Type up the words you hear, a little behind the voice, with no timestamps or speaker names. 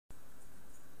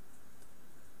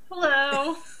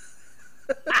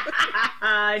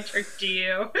I tricked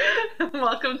you.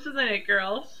 Welcome to the Knit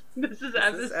Girls. This is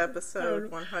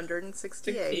episode 168,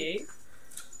 68.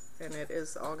 and it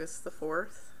is August the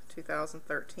 4th,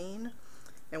 2013,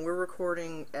 and we're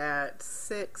recording at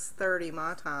 6:30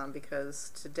 my time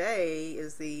because today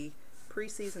is the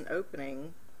preseason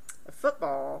opening of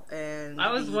football, and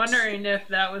I was wondering if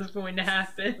that was going to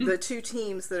happen. The two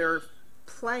teams that are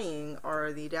playing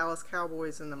are the Dallas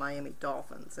Cowboys and the Miami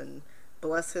Dolphins, and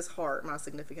bless his heart, my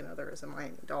significant other is a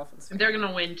Miami Dolphins fan. They're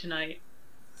gonna win tonight.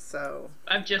 So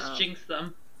I've just jinxed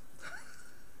them.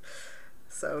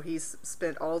 So he's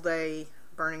spent all day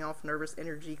burning off nervous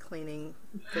energy cleaning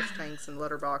fish tanks and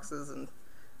litter boxes, and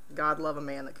God love a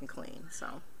man that can clean.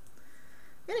 So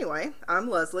anyway, I'm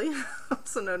Leslie,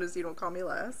 also known as You Don't Call Me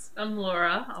Les. I'm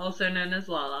Laura, also known as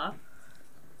Lala.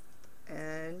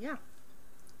 And yeah,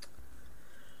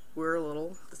 we're a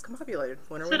little discombobulated.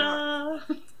 When are we Ta-da! not?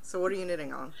 So what are you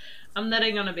knitting on? I'm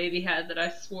knitting on a baby hat that I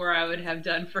swore I would have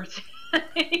done for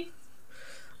today.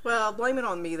 Well, blame it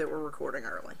on me that we're recording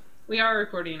early. We are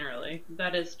recording early.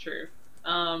 That is true.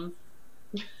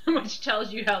 Which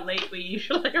tells you how late we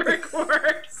usually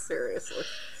record. Seriously.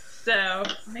 So,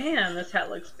 man, this hat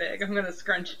looks big. I'm going to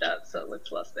scrunch it up so it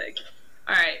looks less big.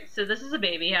 Alright, so this is a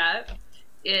baby hat.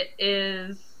 It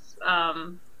is,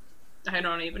 I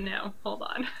don't even know. Hold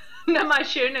on. Now my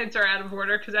show notes are out of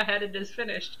order because I had it as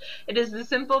finished. It is the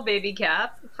Simple Baby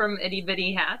Cap from Itty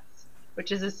Bitty Hats,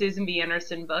 which is a Susan B.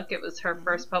 Anderson book. It was her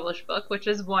first published book, which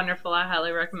is wonderful. I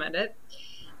highly recommend it.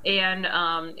 And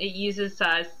it uses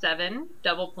size 7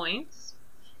 double points.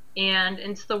 And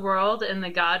Into the World in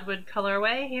the Godwood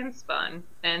colorway, hand spun.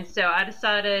 And so I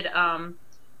decided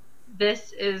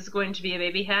this is going to be a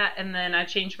baby hat, and then I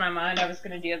changed my mind. I was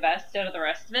going to do a vest out of the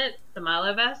rest of it, the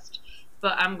Milo vest,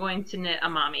 but I'm going to knit a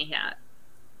mommy hat.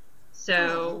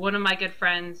 So one of my good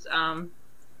friends from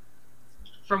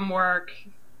work,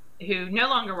 who no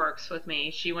longer works with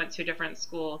me, she went to a different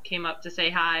school, came up to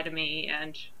say hi to me,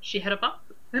 and she hit a bump.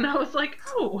 And I was like,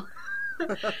 oh.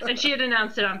 And she had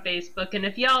announced it on Facebook, and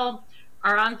if y'all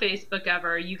are on Facebook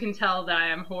ever, you can tell that I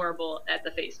am horrible at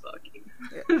the Facebook.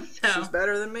 Yeah, So, she's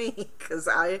better than me, because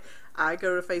I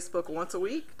go to Facebook once a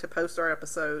week to post our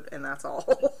episode, and that's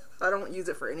all. I don't use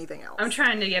it for anything else. I'm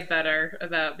trying to get better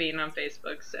about being on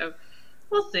Facebook, so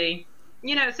we'll see.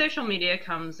 You know, social media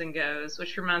comes and goes,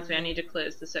 which reminds me I need to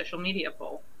close the social media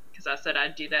poll, because I said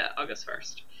I'd do that August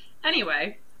 1st.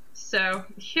 Anyway, so,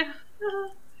 yeah.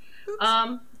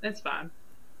 It's fine.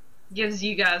 Gives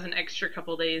you guys an extra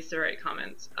couple days to write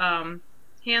comments.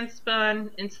 Hand spun,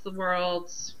 Into the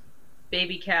World,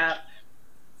 baby cap.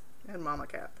 And mama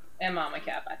cap. And mama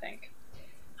cap, I think.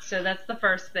 So that's the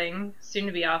first thing, soon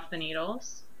to be off the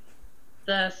needles.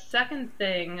 The second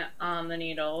thing on the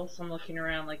needles, I'm looking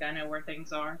around like I know where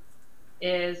things are,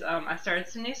 is I started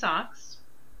some new socks.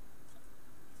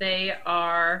 They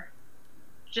are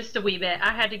just a wee bit.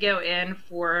 I had to go in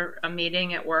for a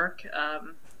meeting at work.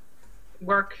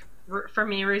 Work for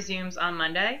me resumes on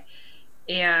Monday,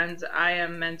 and I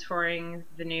am mentoring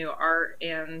the new art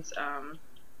and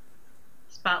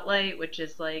spotlight, which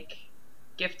is like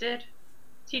gifted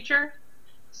teacher.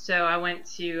 So I went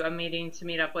to a meeting to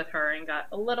meet up with her and got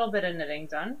a little bit of knitting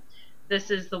done.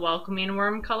 This is the Welcoming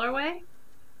Worm colorway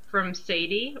from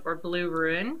Sadie, or Blue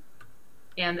Ruin,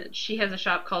 and she has a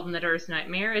shop called Knitter's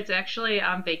Nightmare. It's actually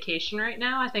on vacation right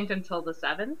now, I think until the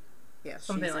 7th. Yeah,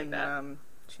 something like that.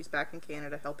 She's back in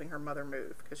Canada helping her mother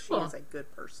move, because she Cool. is a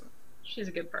good person. She's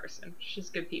a good person. She's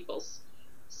good peoples.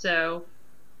 So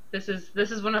this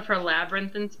is one of her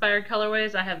Labyrinth inspired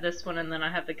colorways. I have this one, and then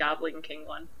I have the Goblin King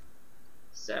one.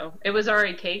 So it was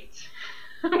already caked,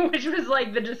 which was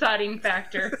like the deciding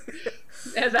factor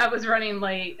as I was running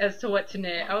late as to what to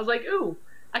knit. I was like, ooh,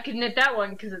 I could knit that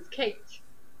one because it's caked.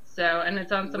 So, and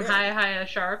it's on some Hiya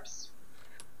sharps,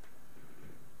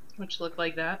 which look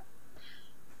like that.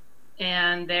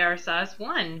 And they are size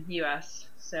 1 US,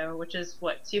 so which is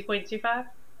what, 2.25?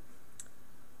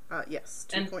 Yes,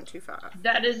 2.25.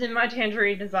 That is in my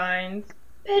Tangerine Designs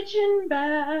pigeon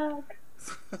bag.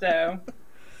 So,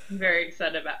 I'm very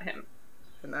excited about him.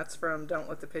 And that's from Don't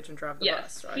Let the Pigeon Drive the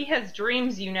Bus, right? He has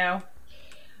dreams, you know.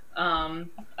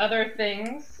 Other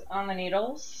things on the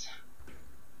needles.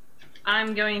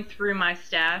 I'm going through my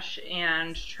stash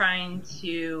and trying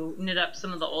to knit up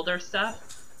some of the older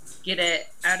stuff, get it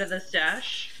out of the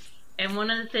stash. And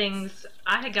one of the things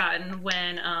I had gotten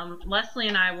when Leslie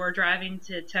and I were driving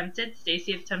to Tempted,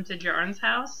 Stacy of Tempted Yarn's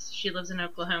house, she lives in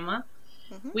Oklahoma,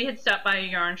 we had stopped by a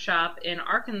yarn shop in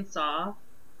Arkansas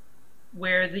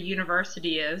where the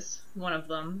university is, one of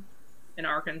them in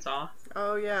Arkansas.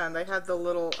 Oh yeah, and they had the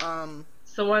little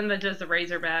It's the one that does the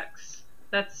Razorbacks.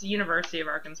 That's University of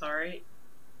Arkansas, right?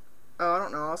 Oh, I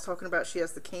don't know. I was talking about she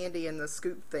has the candy and the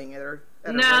scoop thing at her.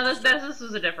 No, this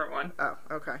was a different one. Oh,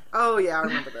 okay. Oh, yeah, I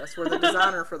remember this. Where the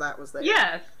designer for that was there.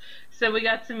 Yes. So we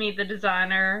got to meet the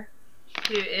designer,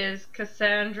 who is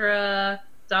Cassandra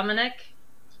Dominic,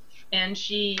 and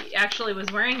she actually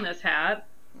was wearing this hat.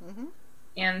 Mm-hmm.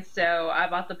 And so I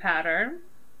bought the pattern,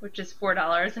 which is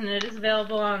 $4, and it is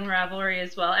available on Ravelry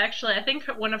as well. Actually, I think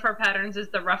one of her patterns is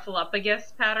the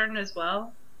FOapos pattern as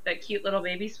well, that cute little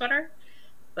baby sweater.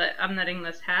 But I'm knitting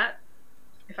this hat,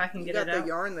 if I can get it out. You got the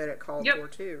yarn that it called for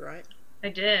too, right? I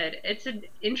did. It's an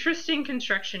interesting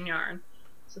construction yarn.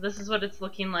 So this is what it's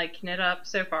looking like knit up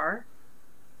so far.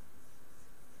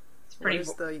 It's pretty. What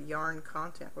is the yarn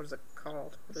content? What is it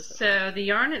called? What is it so the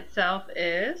yarn itself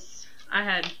is,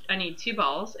 I need 2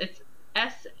 balls. It's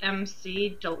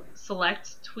SMC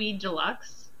Select Tweed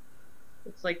Deluxe.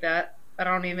 It's like that. I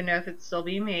don't even know if it's still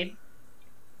being made.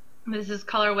 This is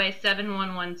colorway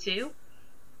 7112.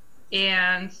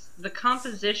 And the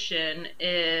composition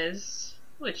is,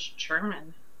 which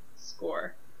German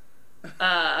score,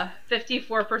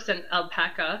 54%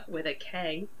 alpaca with a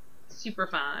K, super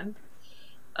fine,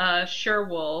 sure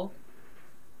wool,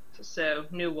 so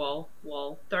new wool,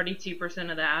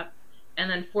 32% of that, and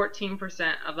then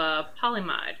 14% of a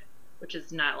polyamide, which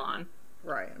is nylon.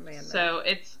 Right, man. So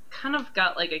it's kind of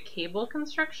got like a cable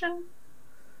construction.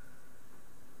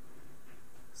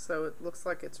 So it looks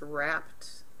like it's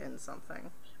wrapped in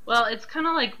something. Well, it's kind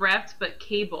of like wrapped but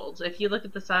cabled. If you look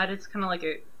at the side, it's kind of like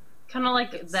the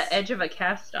edge of a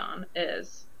cast on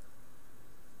is.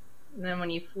 And then when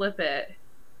you flip it,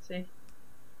 see?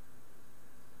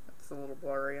 It's a little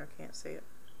blurry. I can't see it.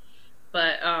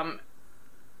 But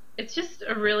it's just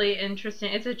a really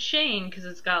interesting. It's a chain because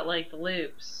it's got like the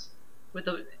loops with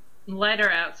the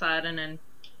lighter outside and then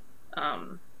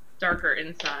darker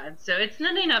inside. So it's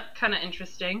knitting up kind of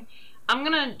interesting. I'm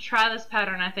gonna try this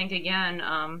pattern, I think, again,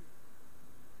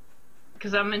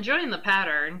 because I'm enjoying the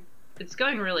pattern. It's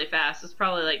going really fast. It's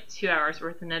probably like 2 hours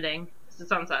worth of knitting because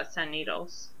it's on size 10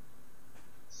 needles.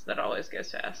 So that always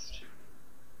goes fast.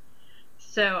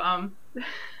 So,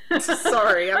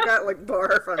 sorry, I've got like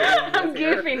barf on me. I'm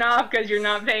goofing off because you're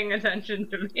not paying attention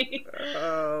to me.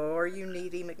 Oh, are you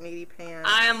needy McNeedy pants?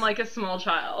 I am like a small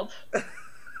child.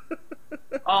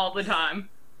 All the time.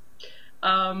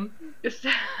 So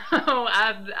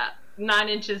I've 9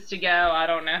 inches to go. I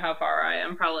don't know how far I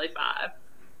am. Probably 5.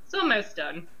 It's almost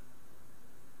done.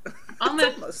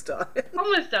 Almost done.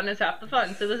 Almost done is half the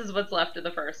fun. So this is what's left of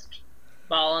the first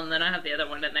ball, and then I have the other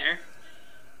one in there.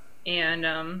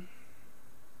 And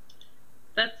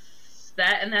that's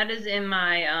that. And that is in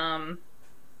my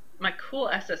my cool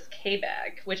SSK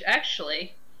bag, which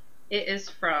actually it is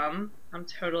from. I'm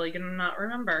totally gonna not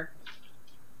remember.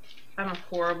 I'm a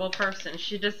horrible person.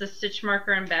 She does the Stitch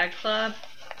Marker and Bag Club.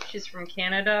 She's from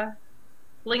Canada.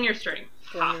 Bling Your String.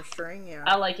 Bling Your String, yeah.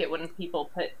 I like it when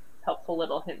people put helpful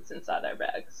little hints inside their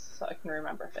bags so I can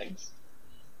remember things.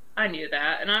 I knew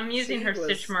that. And I'm using her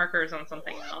stitch markers on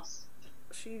something else.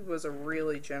 She was a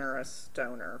really generous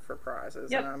donor for prizes.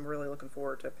 Yep. And I'm really looking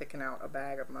forward to picking out a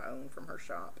bag of my own from her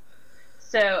shop.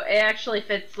 So it actually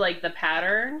fits like the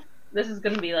pattern. This is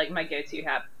going to be like my go-to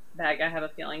hat bag, I have a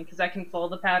feeling, because I can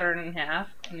fold the pattern in half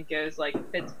and it goes like,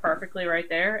 fits perfectly right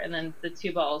there, and then the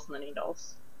 2 balls and the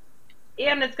needles.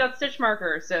 And it's got stitch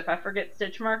markers, so if I forget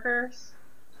stitch markers,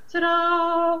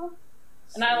 ta-da!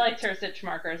 And I liked her stitch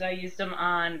markers. I used them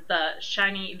on the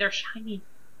shiny, they're shiny,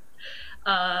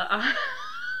 on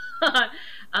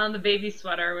the baby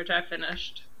sweater, which I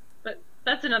finished. But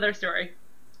that's another story.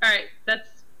 Alright,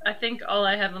 that's, I think, all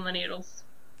I have on the needles.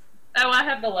 Oh, I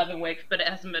have the 11 wick, but it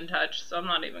hasn't been touched, so I'm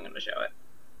not even going to show it.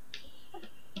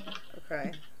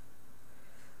 Okay.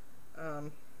 I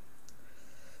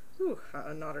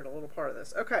knotted a little part of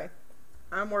this. Okay.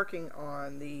 I'm working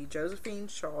on the Josephine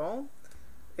shawl.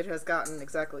 It has gotten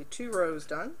exactly 2 rows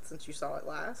done since you saw it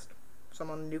last. So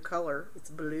I'm on a new color. It's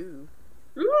blue.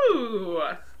 Ooh,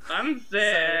 fancy.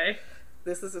 So,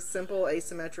 this is a simple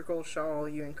asymmetrical shawl.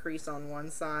 You increase on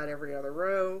one side every other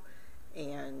row,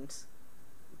 and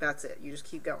that's it. You just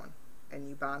keep going, and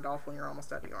you bind off when you're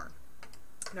almost out of yarn.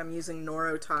 And I'm using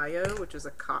Noro Tayo, which is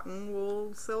a cotton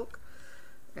wool silk,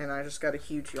 and I just got a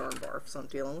huge yarn barf, so I'm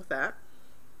dealing with that.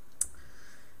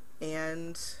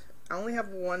 And I only have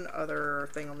one other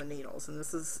thing on the needles, and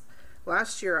this is,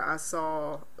 last year I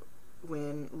saw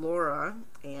when Laura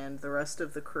and the rest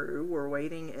of the crew were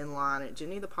waiting in line at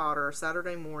Jenny the Potter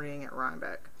Saturday morning at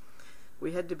Rhinebeck.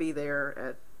 We had to be there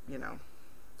at,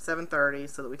 7:30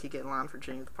 so that we could get in line for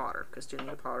Jenny the Potter, because Jenny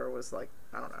the Potter was like,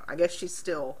 I don't know, I guess she's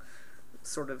still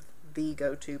sort of the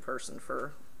go-to person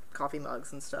for coffee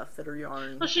mugs and stuff that are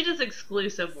yarn. Well, she does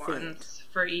exclusive ones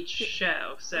for each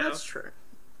show, so. That's true.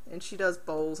 And she does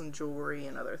bowls and jewelry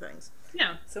and other things.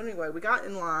 Yeah. So anyway, we got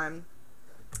in line,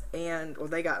 and, well,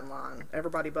 they got in line.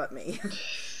 Everybody but me.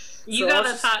 You got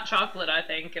us hot chocolate, I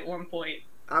think, at one point.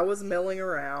 I was milling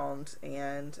around,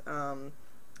 and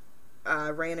I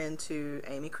ran into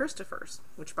Amy Christopher's,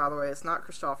 which, by the way, it's not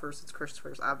Christopher's, it's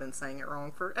Christopher's. I've been saying it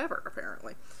wrong forever,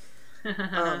 apparently.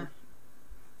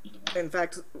 In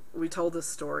fact, we told this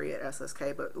story at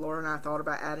SSK, but Laura and I thought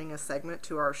about adding a segment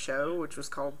to our show, which was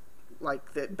called,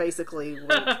 like, that basically,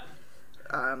 like,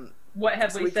 what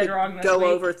have we said wrong this week? Go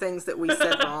over things that we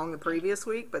said wrong the previous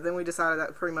week, but then we decided that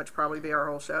would pretty much probably be our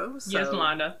whole show. So. Yes,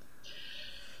 Melanda.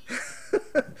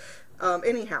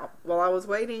 Anyhow, while I was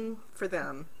waiting for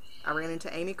them, I ran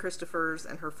into Amy Christopher's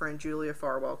and her friend Julia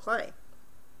Farwell Clay.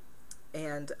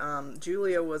 And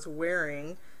Julia was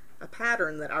wearing a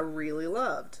pattern that I really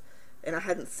loved, and I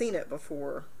hadn't seen it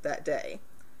before that day.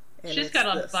 And she's got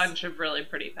a bunch of really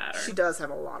pretty patterns. She does have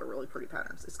a lot of really pretty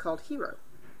patterns. It's called Hero.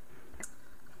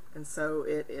 And so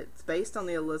it's based on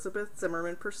the Elizabeth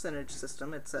Zimmerman percentage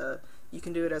system. You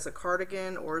can do it as a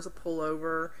cardigan or as a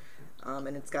pullover,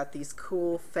 and it's got these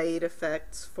cool fade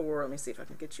effects for, let me see if I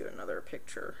can get you another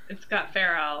picture. It's got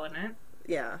Fair Isle in it.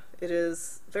 Yeah, it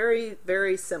is very,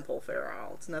 very simple Fair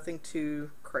Isle. It's nothing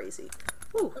too crazy.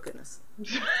 Oh, goodness.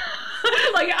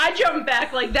 Like, I jumped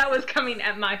back like that was coming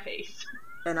at my face.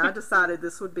 And I decided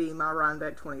this would be my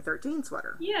Rhinebeck 2013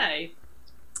 sweater. Yay.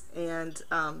 And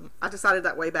I decided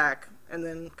that way back, and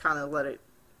then kind of I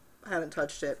haven't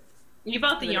touched it. You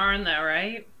bought the yarn, though,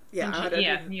 right? Yeah,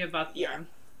 you bought the yarn.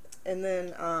 And then...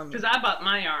 Because I bought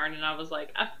my yarn, and I was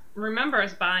like, I remember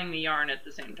us buying the yarn at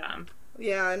the same time.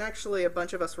 Yeah, and actually a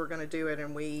bunch of us were going to do it,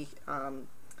 and we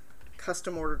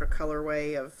custom ordered a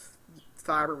colorway of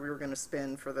fiber we were going to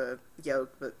spin for the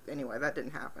yoke, but anyway, that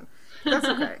didn't happen. That's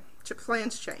okay.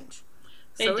 Plans change.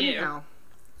 So anyhow,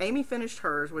 Amy finished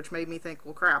hers, which made me think,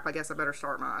 well, crap, I guess I better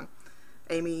start mine.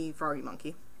 Amy Froggy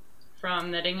Monkey.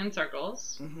 From Knitting in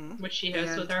Circles, which she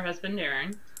hosts with her husband,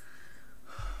 Darren.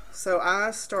 So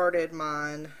I started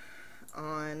mine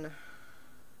on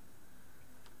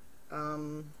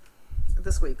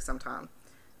this week sometime.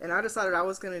 And I decided I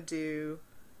was going to do...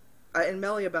 and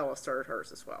Melia Bella started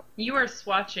hers as well. You were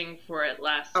swatching for it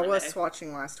last Monday. I was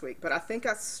swatching last week, but I think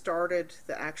I started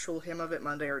the actual hem of it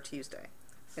Monday or Tuesday.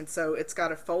 And so it's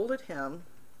got a folded hem,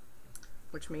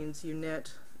 which means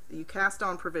you cast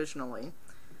on provisionally,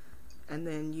 and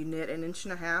then you knit 1.5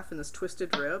 inches in this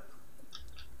twisted rib,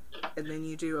 and then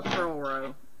you do a purl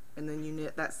row, and then you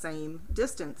knit that same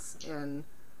distance in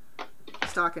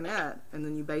stockinette, and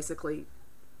then you basically...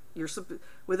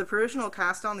 with a provisional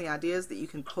cast on, the idea is that you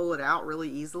can pull it out really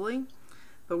easily,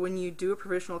 but when you do a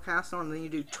provisional cast on and then you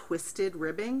do twisted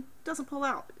ribbing, it doesn't pull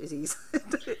out as easy.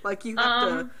 Like you have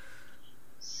to...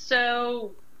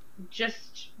 So,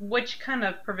 just which kind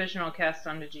of provisional cast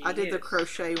on did you use? I did the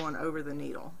crochet one over the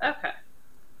needle. Okay.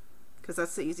 Because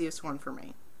that's the easiest one for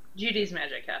me. Judy's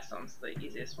Magic cast on's the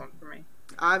easiest one for me.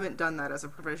 I haven't done that as a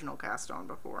provisional cast on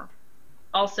before.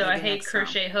 Also, maybe I hate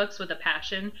crochet hooks with a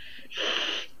passion.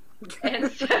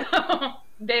 And so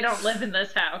they don't live in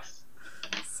this house.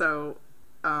 So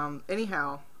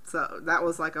anyhow, so that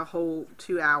was like a whole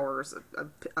 2 hours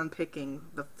of unpicking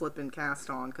the flippin' cast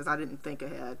on because I didn't think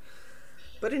ahead.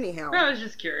 But anyhow, I was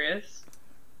just curious.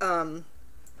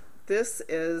 This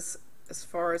is as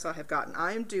far as I have gotten.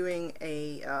 I am doing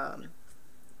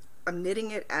I'm knitting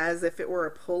it as if it were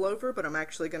a pullover, but I'm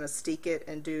actually going to steek it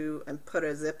and put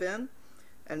a zip in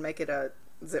and make it a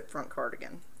zip front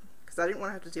cardigan. Because I didn't want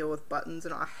to have to deal with buttons,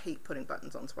 and I hate putting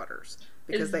buttons on sweaters.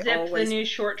 Because Is they zip always... the new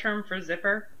short term for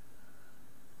zipper?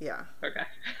 Yeah. Okay.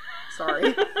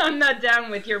 Sorry. I'm not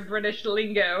down with your British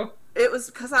lingo. It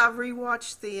was because I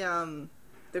rewatched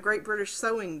the Great British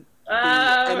Sewing Bee,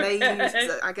 and and they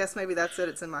used, I guess maybe that's it,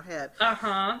 it's in my head.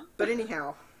 But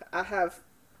anyhow, I have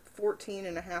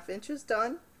 14.5 inches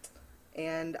done,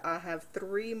 and I have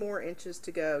 3 more inches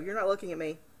to go. You're not looking at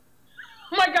me.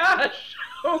 Oh my gosh!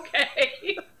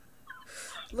 Okay.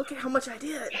 Look at how much I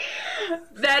did.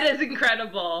 That is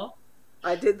incredible.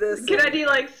 I did this. Can I do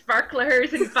like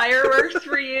sparklers and fireworks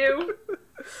for you?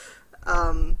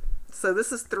 So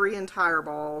this is 3 entire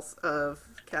balls of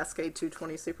Cascade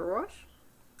 220 Superwash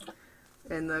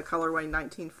in the colorway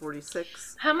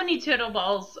 1946. How many total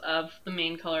balls of the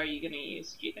main color are you going to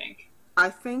use, do you think? I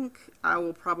think I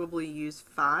will probably use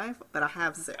 5, but I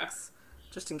have 6.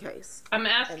 Just in case. I'm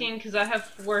asking because I have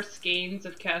 4 skeins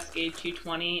of Cascade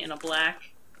 220 in a black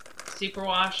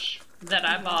superwash that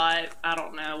I bought. I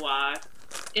don't know why.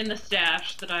 in the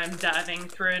stash that I'm diving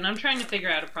through, and I'm trying to figure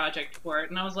out a project for it.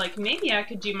 And I was like, maybe I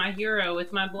could do my hero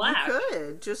with my black. You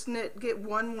could just get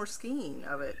one more skein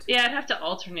of it. Yeah, I'd have to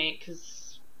alternate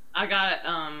because I got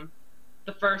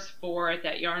the first 4 at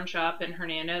that yarn shop in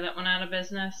Hernando that went out of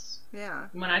business. Yeah.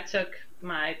 When I took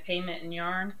my payment in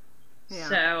yarn. Yeah.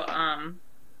 So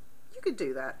you could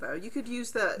do that though. You could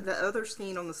use the other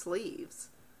skein on the sleeves,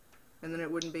 and then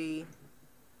it wouldn't be.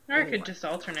 Or I could just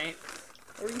alternate.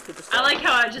 Or you could just. I like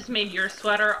how I just made your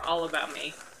sweater all about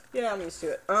me. Yeah, I'm used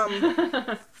to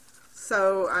it.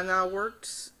 So I now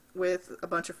worked with a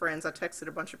bunch of friends. I texted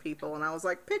a bunch of people, and I was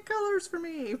like, "Pick colors for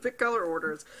me. Pick color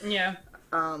orders." Yeah.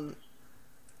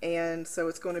 And so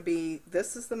it's going to be,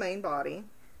 this is the main body,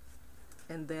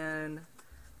 and then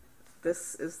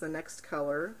this is the next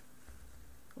color,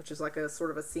 which is like a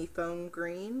sort of a seafoam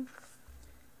green,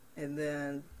 and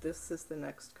then this is the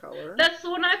next color. That's the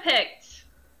one I picked.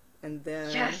 And then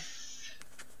yes,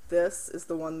 this is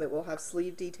the one that will have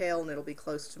sleeve detail, and it'll be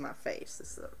close to my face.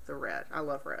 This is the red. I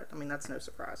love red. I mean, that's no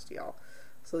surprise to y'all.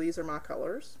 So these are my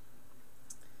colors,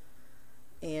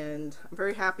 and I'm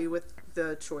very happy with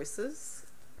the choices.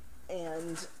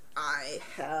 And I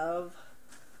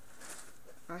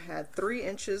had 3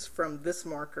 inches from this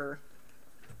marker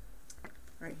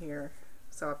right here,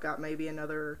 so I've got maybe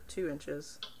another 2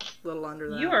 inches, a little under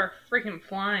that. You are freaking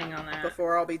flying on that.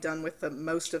 Before I'll be done with the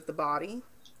most of the body,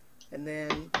 and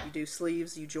then you do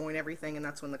sleeves, you join everything, and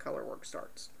that's when the color work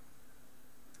starts.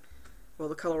 Well,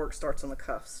 the color work starts on the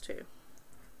cuffs too.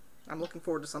 I'm looking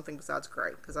forward to something besides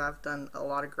gray, because I've done a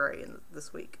lot of gray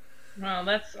this week. Well,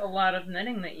 that's a lot of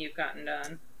knitting that you've gotten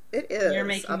done. It is. You're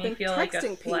making me feel like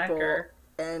a slacker.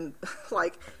 And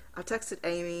like, I texted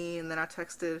Amy, and then I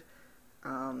texted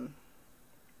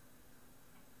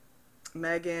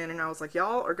Megan, and I was like,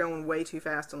 y'all are going way too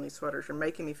fast on these sweaters. You're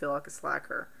making me feel like a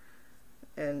slacker.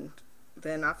 And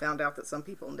then I found out that some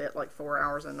people knit like 4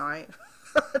 hours a night.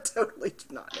 I totally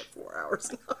do not knit 4 hours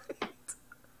a night.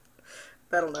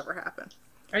 That'll never happen.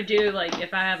 I do, like,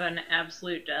 if I have an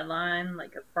absolute deadline,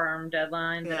 like a firm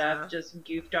deadline that I've just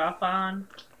goofed off on.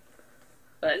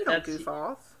 But you don't goof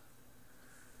off.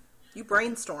 You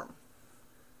brainstorm.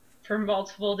 For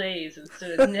multiple days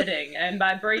instead of knitting. And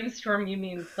by brainstorm, you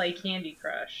mean play Candy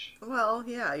Crush. Well,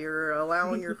 yeah, you're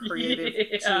allowing your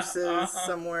creative juices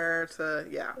somewhere to,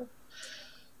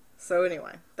 So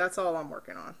anyway, that's all I'm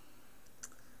working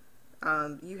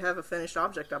on. You have a finished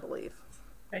object, I believe.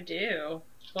 I do.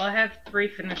 Well, I have 3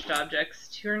 finished objects.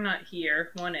 2 are not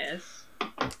here. 1 is.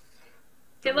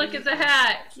 Hey, look, it's a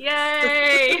hat!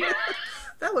 Yay!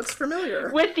 That looks familiar.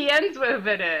 With the ends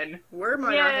woven in. Where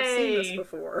might I have seen this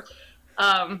before?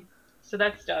 So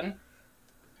that's done.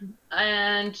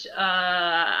 And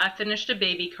I finished a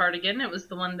baby cardigan. It was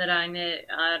the one that I knit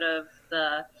out of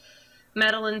the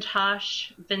Madeline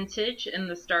Tosh Vintage in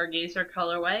the Stargazer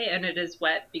colorway, and it is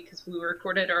wet because we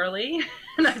recorded early,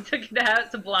 and I took it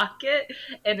out to block it,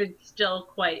 and it's still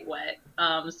quite wet.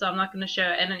 So I'm not going to show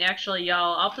it. And actually,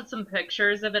 y'all, I'll put some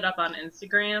pictures of it up on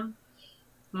Instagram.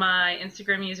 My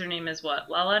Instagram username is what?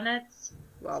 Lala Knits?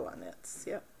 Lala Knits,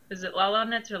 yep. Is it Lala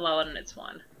Knits or Lala Knits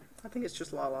 1? I think it's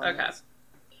just Lala Knits.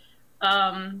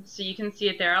 So you can see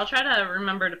it there. I'll try to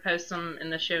remember to post them in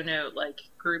the show note, like,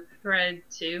 group thread,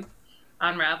 too.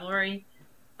 On Ravelry.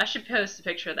 I should post a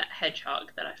picture of that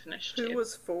hedgehog that I finished too. Who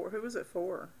was it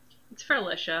for? It's for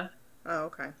Alicia. Oh,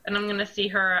 okay. And I'm gonna see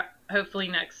her hopefully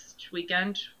next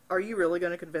weekend. Are you really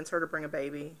gonna convince her to bring a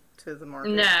baby to the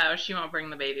market? No, she won't bring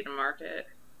the baby to market.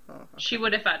 Oh, okay. She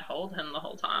would if I'd hold him the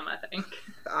whole time, I think.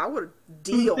 I would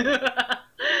deal.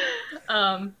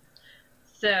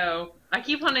 So I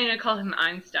keep wanting to call him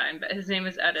Einstein, but his name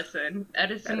is Edison.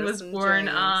 Edison was born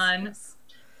on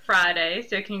Friday,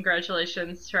 so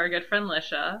congratulations to our good friend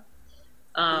Lisha.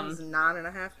 He's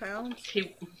 9.5 pounds?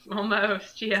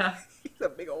 Almost, yeah. He's a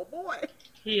big old boy.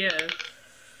 He is.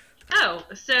 Oh,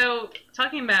 so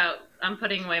talking about, I'm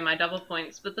putting away my double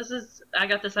points, but I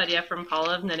got this idea from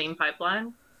Paula of Knitting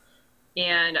Pipeline,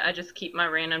 and I just keep my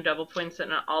random double points in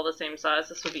all the same size.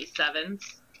 This would be 7s.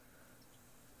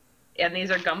 And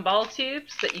these are gumball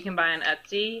tubes that you can buy on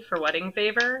Etsy for wedding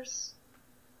favors.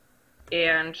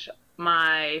 And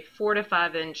my 4 to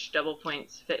 5 inch double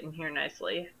points fit in here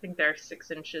nicely. I think they're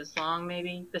 6 inches long,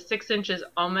 maybe. The 6 inches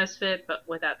almost fit, but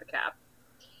without the cap.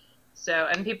 So,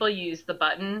 and people use the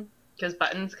button, because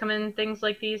buttons come in things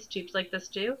like these, tubes like this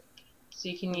too. So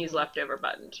you can use leftover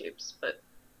button tubes, but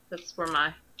that's where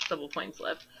my double points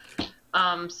live.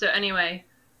 So anyway,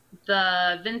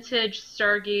 the vintage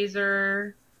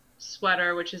Stargazer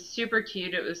sweater, which is super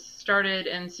cute. It was started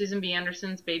in Susan B.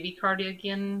 Anderson's baby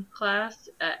cardigan class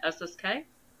at SSK,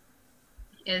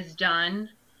 is done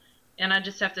And I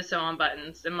just have to sew on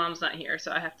buttons. And Mom's not here,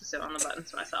 so I have to sew on the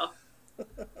buttons myself.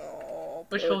 Oh,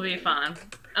 which will be fun.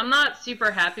 I'm not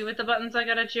super happy with the buttons I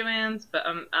got at Joann's, but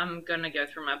I'm gonna go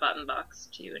through my button box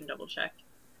too and double check.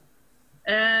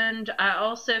 And I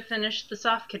also finished the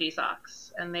Soft Kitty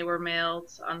socks, and they were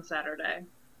mailed on Saturday.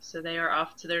 So they are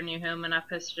off to their new home, and I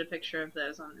posted a picture of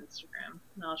those on Instagram.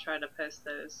 And I'll try to post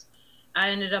those. I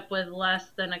ended up with less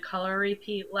than a color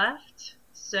repeat left.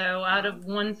 So out of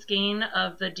one skein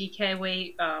of the DK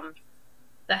weight,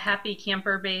 the Happy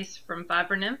Camper base from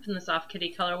Fiber Nymph in the Soft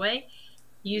Kitty colorway,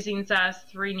 using size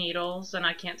 3 needles, and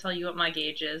I can't tell you what my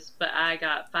gauge is, but I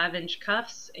got 5-inch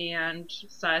cuffs and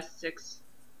size 6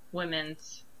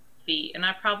 women's feet. And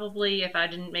I probably, if I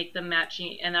didn't make them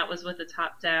matching, and that was with a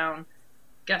top-down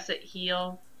gusset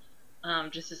heel,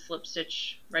 just a slip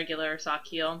stitch regular sock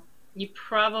heel, you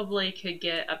probably could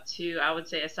get up to, I would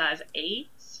say, a size 8.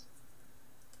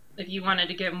 If you wanted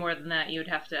to get more than that, you would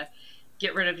have to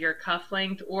get rid of your cuff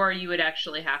length, or you would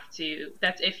actually have to,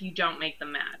 that's if you don't make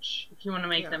them match. If you want to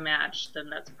make them match, then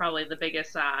that's probably the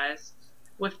biggest size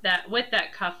with that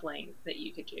cuff length that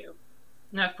you could do.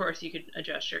 Now, of course, you could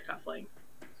adjust your cuff length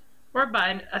or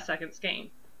buy a second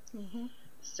skein.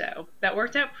 So that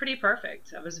worked out pretty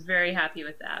perfect. I was very happy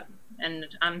with that, and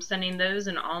I'm sending those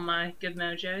and all my good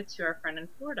mojo to our friend in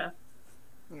Florida.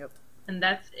 And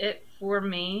that's it for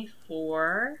me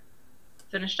for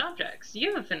finished objects.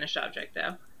 You have a finished object,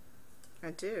 though.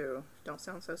 I do. Don't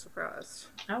sound so surprised.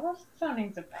 I wasn't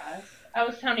sounding surprised. I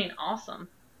was sounding awesome.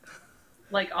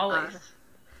 Like always.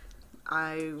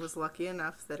 I was lucky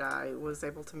enough that I was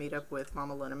able to meet up with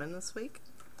Mama Linneman this week.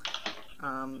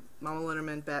 Mama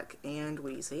Linneman, Beck, and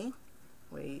Wheezy.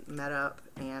 We met up,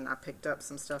 and I picked up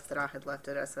some stuff that I had left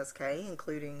at SSK,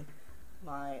 including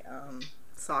my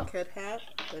sockhead hat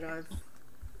that I've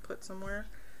put somewhere.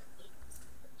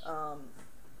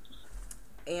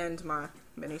 And my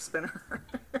mini spinner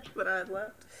that I had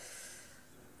left.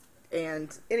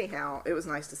 And anyhow, it was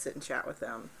nice to sit and chat with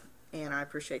them, and I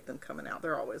appreciate them coming out.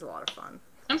 They're always a lot of fun.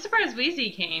 I'm surprised Wheezy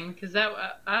came, because that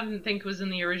I didn't think was in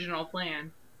the original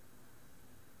plan.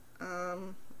 I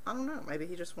don't know. Maybe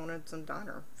he just wanted some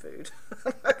diner food.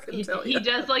 I couldn't tell you. He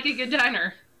does like a good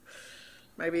diner.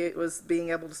 Maybe it was being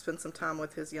able to spend some time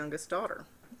with his youngest daughter.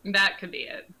 That could be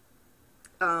it.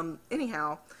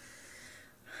 Anyhow,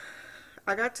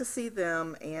 I got to see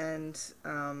them, and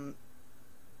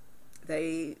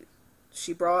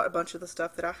she brought a bunch of the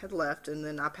stuff that I had left, and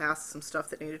then I passed some stuff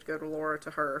that needed to go to Laura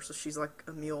to her, so she's like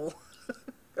a mule.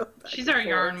 She's our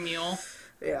yarn mule.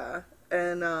 Yeah.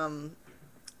 And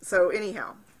so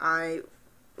anyhow, I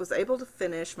was able to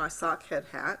finish my sock head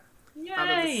hat. Yay! Out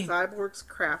of the Cyborgs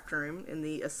Craft Room in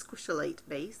the Squishalate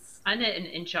base. I knit an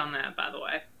inch on that, by the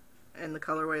way. And the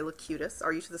colorway looked cutest.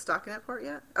 Are you to the stockinette part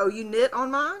yet? Oh, you knit on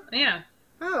mine? Yeah.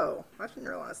 Oh, I didn't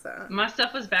realize that. My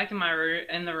stuff was back in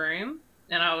the room,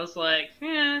 and I was like,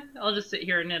 I'll just sit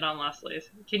here and knit on Leslie's.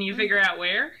 Can you figure out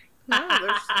where? No,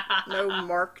 there's no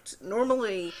marked.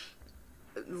 Normally,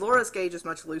 Laura's gauge is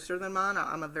much looser than mine.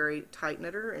 I'm a very tight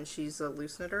knitter, and she's a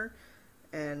loose knitter.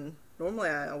 And normally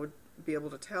I would be able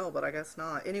to tell, but I guess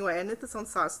not. Anyway, I knit this on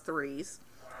size 3s,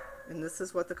 and this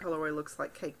is what the colorway looks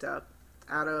like caked up.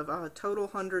 Out of a total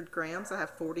 100 grams, I have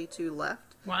 42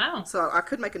 left. Wow. So I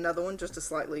could make another one, just a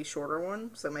slightly shorter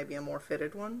one, so maybe a more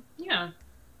fitted one. Yeah.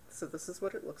 So this is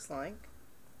what it looks like.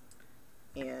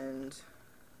 And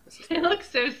this is it looks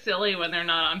so silly when they're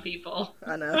not on people.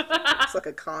 I know. It's like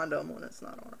a condom when it's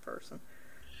not on a person.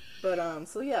 But,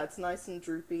 so yeah, it's nice and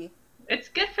droopy. It's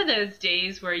good for those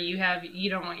days where you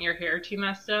don't want your hair too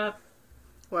messed up.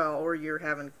 Well, or you're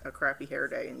having a crappy hair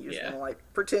day and you just want to, like,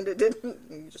 pretend it didn't,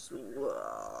 and you just,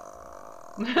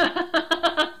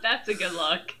 That's a good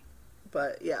look.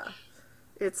 But, yeah.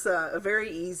 It's a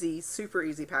very easy, super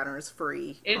easy pattern. It's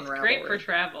free. It's great for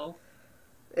travel.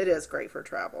 It is great for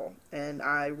travel. And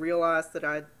I realized that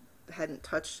I hadn't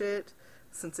touched it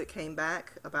since it came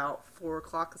back about 4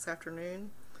 o'clock this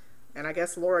afternoon. And I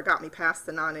guess Laura got me past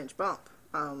the 9-inch bump.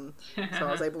 So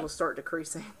I was able to start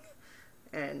decreasing.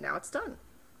 And now it's done.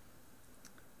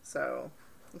 So,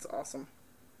 it's awesome.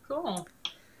 Cool.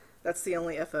 That's the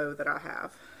only FO that I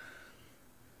have.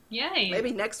 Yay.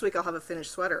 Maybe next week I'll have a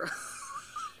finished sweater.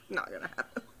 Not gonna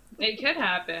happen. It could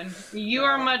happen. You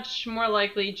are much more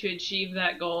likely to achieve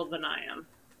that goal than I am.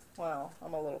 Well,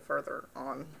 I'm a little further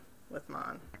on with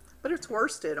mine. But it's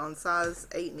worsted on size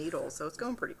 8 needles, so it's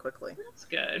going pretty quickly. That's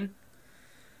good.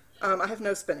 I have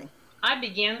no spinning. I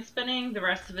began spinning. The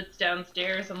rest of it's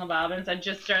downstairs on the bobbins. I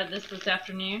just started this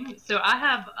afternoon. So I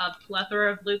have a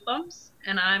plethora of loop bumps,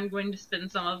 and I'm going to spin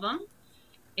some of them.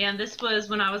 And this was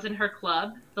when I was in her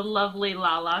club, the lovely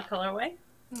Lala colorway.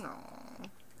 Aww.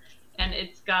 and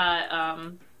it's got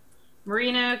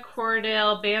merino,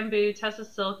 Cordell, bamboo, Tessa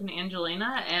silk, and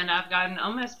Angelina, and I've gotten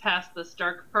almost past this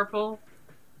dark purple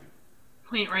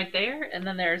point right there, and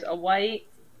then there's a white,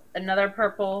 another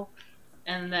purple,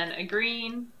 and then a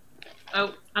green.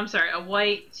 Oh, I'm sorry, a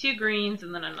white, 2 greens,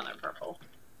 and then another purple.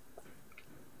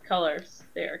 Colors,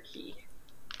 they are key.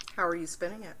 How are you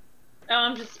spinning it? Oh,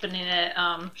 I'm just spinning it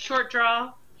short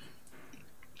draw,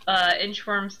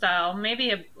 inchworm style,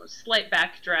 maybe a slight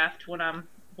backdraft when I'm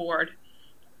bored.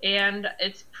 And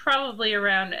it's probably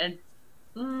around a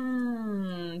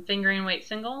fingering weight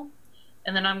single.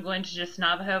 And then I'm going to just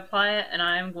Navajo apply it, and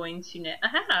I'm going to knit a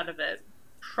hat out of it.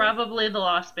 Probably the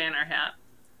Lost Banner hat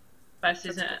by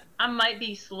Susan. Cool. I might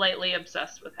be slightly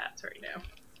obsessed with hats right now.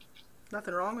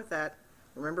 Nothing wrong with that.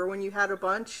 Remember when you had a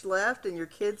bunch left and your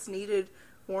kids needed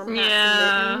warm hats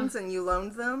and mittens and you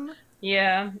loaned them?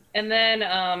 Yeah. And then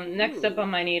next up on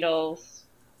my needles,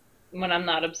 when I'm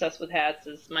not obsessed with hats,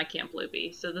 is my Camp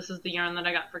Loopy. So this is the yarn that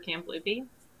I got for Camp Loopy.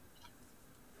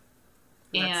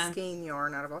 And that's skein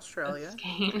yarn out of Australia.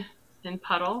 Skein in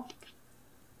puddle.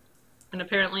 And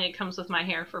apparently it comes with my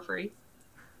hair for free.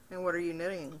 And what are you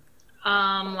knitting?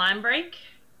 Line break.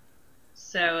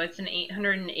 So it's an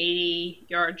 880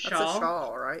 yard shawl. That's a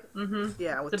shawl, right? Mm-hmm.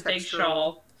 Yeah, with it's a big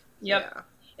shawl. Yep. Yeah.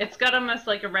 It's got almost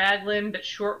like a raglan, but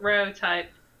short row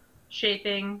type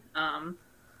shaping.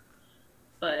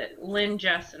 But Lynn,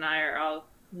 Jess, and I are all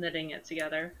knitting it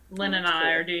together. Lynn and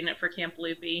I are doing it for Camp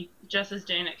Loopy. Jess is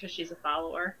doing it because she's a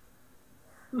follower.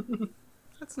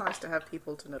 That's nice to have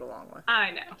people to knit along with.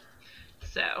 I know.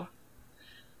 So,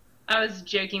 I was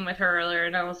joking with her earlier,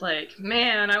 and I was like,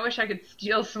 man, I wish I could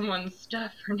steal someone's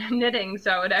stuff for knitting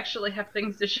so I would actually have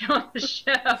things to show on the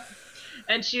show.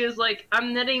 And she was like,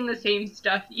 I'm knitting the same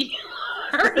stuff you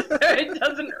are, so it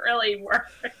doesn't really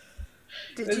work.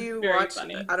 Did you watch,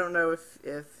 funny. I don't know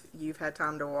if you've had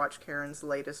time to watch Karen's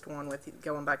latest one with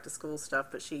going back to school stuff,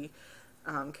 but she,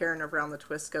 Karen Around the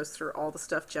Twist goes through all the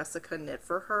stuff Jessica knit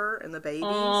for her and the babies.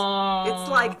 Aww. It's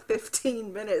like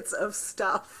 15 minutes of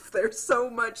stuff. There's so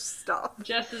much stuff.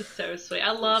 Jess is so sweet.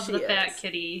 I love the fat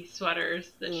kitty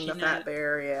sweaters that she knit. The fat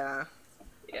bear, yeah.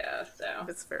 Yeah, so.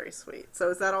 It's very sweet. So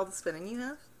is that all the spinning you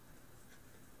have?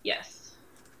 Yes.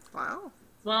 Wow.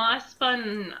 Well,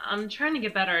 I'm trying to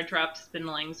get better at drop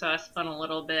spindling, so I spun a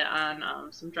little bit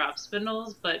on some drop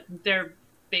spindles, but they're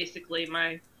basically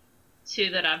my 2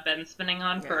 that I've been spinning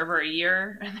on for over a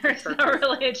year, and there's not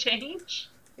really a change.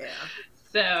 Yeah.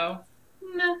 So,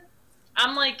 nah.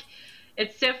 I'm like,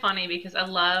 it's so funny because I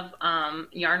love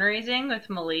yarn raising with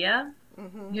Malia,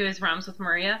 who is Rhymes with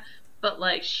Maria, but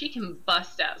like she can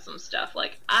bust out some stuff.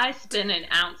 Like I spin an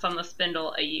ounce on the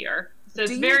spindle a year, so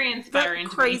it's very inspiring.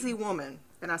 That crazy woman,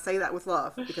 and I say that with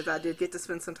love because I did get to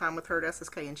spend some time with her at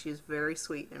SSK, and she is very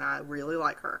sweet, and I really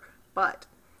like her. But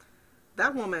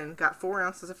that woman got 4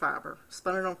 ounces of fiber,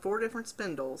 spun it on 4 different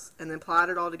spindles, and then plied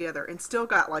it all together, and still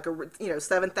got like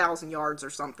 7,000 yards or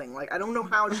something. Like I don't know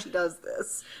how she does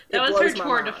this. That was her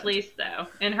tour de fleece, though.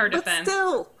 In her defense, but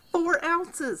still 4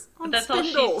 ounces on that's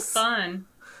spindles. All she's spun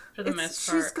for the most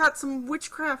part. She's got some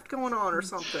witchcraft going on or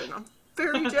something. I'm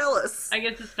very jealous. I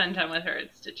get to spend time with her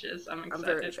at Stitches. I'm excited. I'm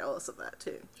very jealous of that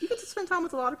too. You get to spend time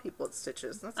with a lot of people at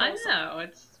Stitches. That's awesome. I know.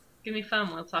 It's gonna be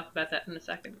fun. We'll talk about that in a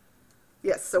second.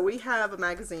 Yes, so we have a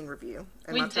magazine review,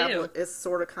 and my tablet is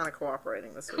sort of kind of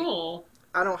cooperating this week. Cool.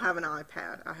 I don't have an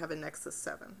iPad. I have a Nexus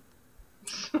 7.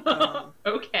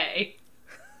 Okay.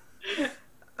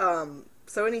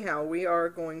 So anyhow, we are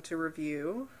going to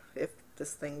review if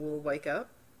this thing will wake up.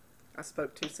 I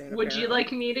spoke too soon. Would you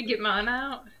like me to get mine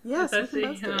out? Yes, we can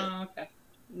both do it. Oh, okay.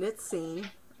 Knitscene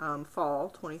Fall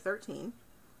 2013,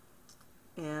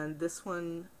 and this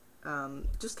one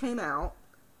just came out.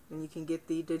 And you can get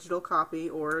the digital copy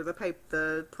or the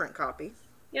print copy.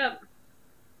 Yep.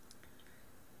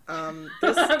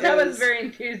 This that was very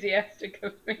enthusiastic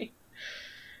of me.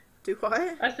 Do what?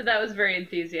 I said that was very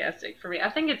enthusiastic for me. I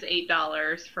think it's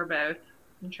 $8 for both.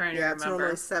 I'm trying to remember.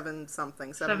 Yeah, it's normally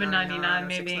 $7-something. $7.99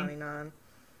 maybe.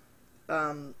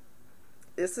 $6.99.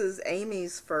 This is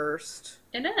Amy's first.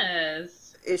 It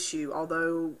is. Issue,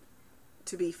 although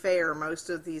to be fair, most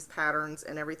of these patterns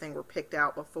and everything were picked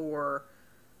out before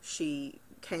she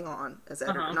came on as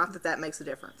editor. Not that that makes a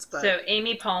difference. But so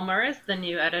Amy Palmer is the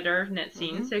new editor of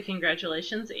Knitscene, so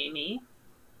congratulations, Amy.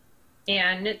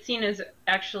 And Knitscene is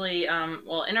actually,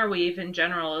 Interweave in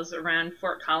general is around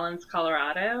Fort Collins,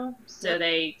 Colorado. So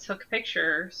they took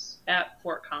pictures at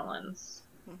Fort Collins.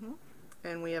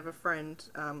 And we have a friend,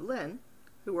 Lynn,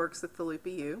 who works at the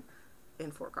Loopy U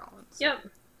in Fort Collins. Yep.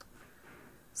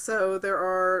 So there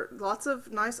are lots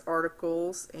of nice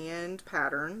articles and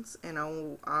patterns, and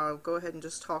I'll go ahead and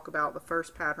just talk about the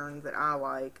first pattern that I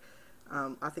like.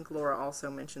 I think Laura also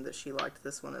mentioned that she liked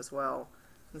this one as well.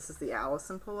 This is the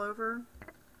Allison pullover.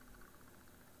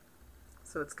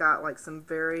 So it's got like some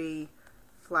very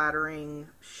flattering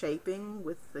shaping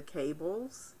with the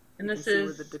cables. And you this can see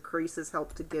is where the decreases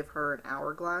help to give her an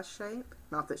hourglass shape.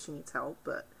 Not that she needs help,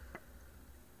 but...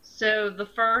 So the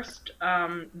first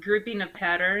grouping of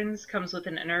patterns comes with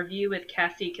an interview with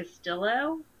Cassie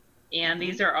Castillo, and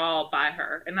these are all by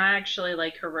her. And I actually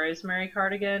like her rosemary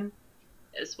cardigan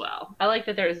as well. I like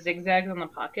that there's zigzags on the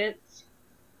pockets.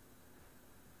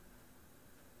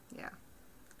 Yeah.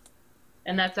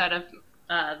 And that's out of,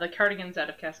 the cardigan's out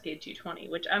of Cascade 220,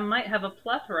 which I might have a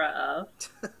plethora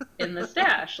of in the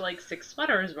stash, like 6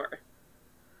 sweaters worth.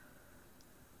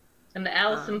 And the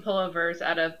Allison pullovers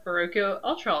out of Barocco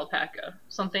Ultra Alpaca,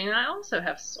 something I also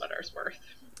have sweaters worth.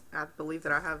 I believe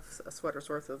that I have a sweater's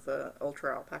worth of the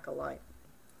Ultra Alpaca Light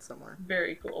somewhere.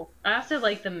 Very cool. I also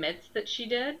like the mitts that she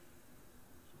did.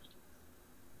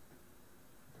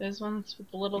 Those ones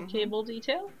with the little cable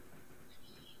detail.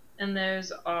 And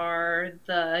those are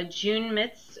the June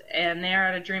mitts, and they are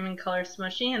out of Dream in Color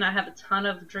Smushy, and I have a ton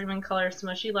of Dream in Color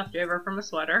Smushy left over from a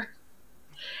sweater.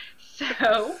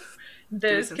 So...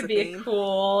 those could be a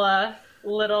cool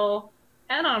little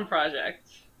add-on project.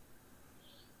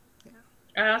 Yeah.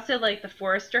 I also like the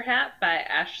Forester hat by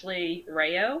Ashley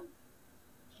Rayo.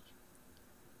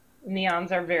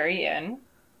 Neons are very in.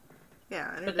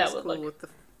 Yeah, and it is cool with the...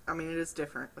 I mean, it is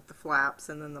different with the flaps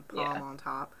and then the palm on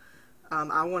top.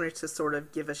 I wanted to sort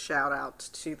of give a shout-out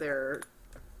to their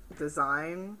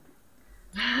design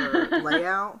or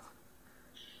layout.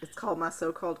 It's called My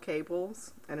So-Called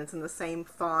Cables, and it's in the same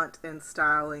font and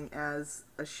styling as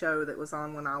a show that was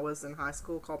on when I was in high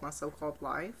school called My So-Called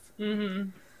Life,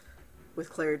 with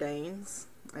Claire Danes,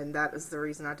 and that is the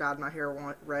reason I dyed my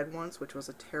hair red once, which was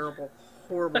a terrible,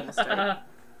 horrible mistake.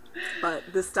 But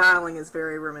the styling is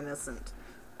very reminiscent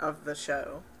of the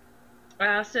show.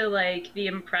 I also like the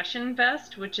Impression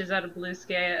Vest, which is out of Blue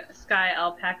Sky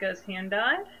Alpaca's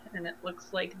hand-dyed, and it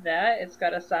looks like that. It's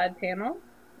got a side panel.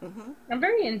 I'm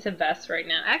very into vests right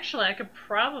now. Actually, I could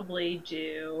probably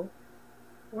do...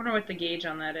 I wonder what the gauge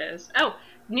on that is. Oh,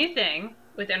 new thing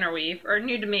with Interweave, or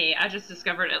new to me. I just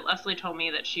discovered it. Leslie told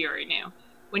me that she already knew.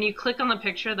 When you click on the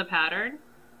picture of the pattern,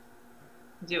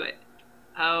 do it.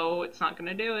 Oh, it's not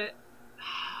going to do it.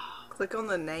 Click on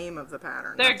the name of the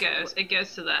pattern. There it goes. It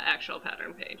goes to the actual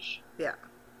pattern page. Yeah.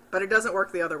 But it doesn't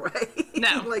work the other way.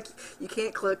 No. Like, you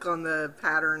can't click on the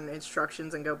pattern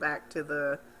instructions and go back to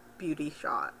the... beauty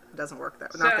shot. It doesn't work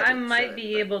that way. So I might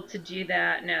be able to do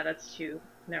that. No, that's too...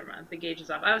 Never mind. The gauge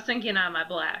is off. I was thinking on my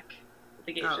black. But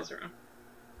the gauge is wrong.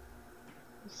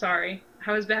 Sorry.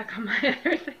 I was back on my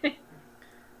other thing.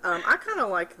 I kind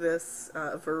of like this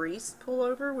Varese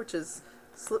pullover, which is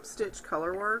slip stitch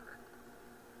color work.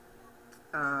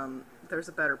 There's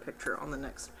a better picture on the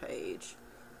next page.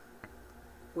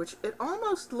 Which it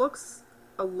almost looks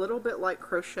a little bit like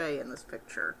crochet in this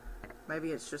picture. Maybe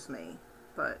it's just me.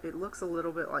 But it looks a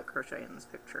little bit like crochet in this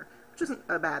picture, which isn't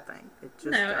a bad thing. It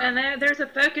just, no, and there's a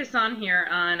focus on here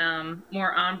on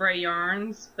more ombre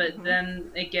yarns, but then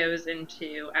it goes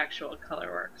into actual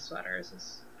colorwork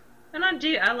sweaters. And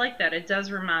I like that. It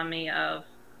does remind me of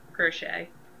crochet.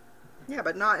 Yeah,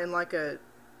 but not in like a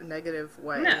negative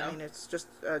way. No. I mean, it's just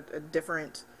a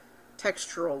different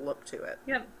textural look to it.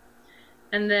 Yep.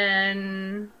 And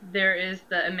then there is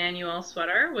the Emmanuel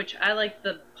sweater, which I like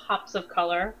the pops of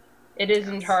color. It is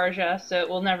in Tarja, so it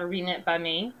will never be knit by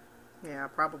me. Yeah,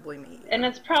 probably me. Yeah. And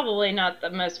it's probably not the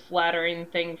most flattering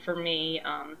thing for me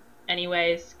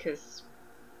anyways, because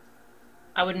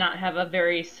I would not have a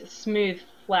very smooth,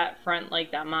 flat front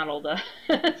like that model does.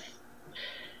 It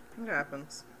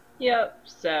happens. Yep,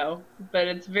 so, but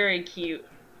it's very cute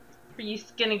for you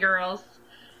skinny girls.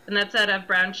 And that's out of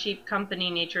Brown Sheep Company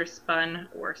Nature Spun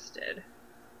Worsted.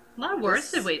 A lot of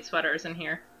worsted weight sweaters in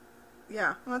here.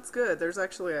 Yeah, well, that's good. There's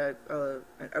actually an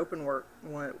open work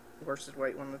one, worsted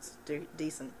weight one that's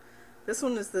decent. This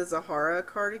one is the Zahara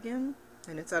cardigan,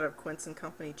 and it's out of Quince &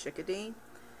 Company Chickadee.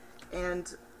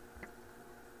 And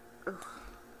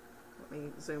let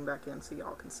me zoom back in so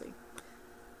y'all can see.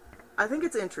 I think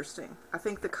it's interesting. I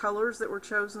think the colors that were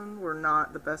chosen were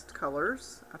not the best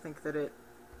colors. I think that it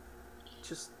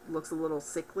just looks a little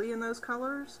sickly in those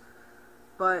colors.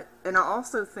 And I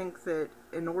also think that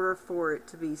in order for it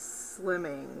to be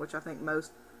slimming, which I think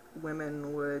most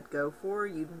women would go for,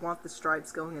 you'd want the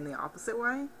stripes going in the opposite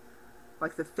way.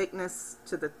 Like the thickness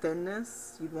to the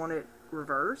thinness, you'd want it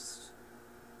reversed.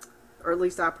 Or at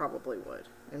least I probably would.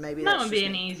 And maybe that that's would be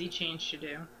an me. easy change to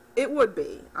do. It would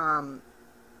be.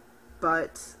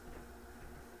 But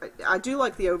I do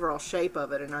like the overall shape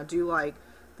of it, and I do like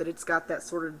that it's got that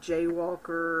sort of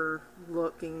jaywalker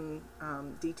looking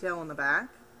detail on the back.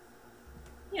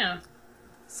 Yeah.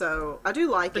 So I do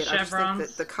like the it. chevrons. I just think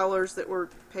that the colors that were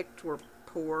picked were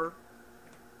poor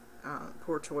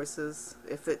choices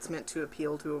if it's meant to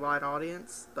appeal to a wide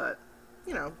audience. But,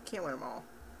 you know, can't win them all.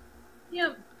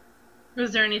 Yep.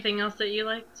 Was there anything else that you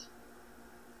liked?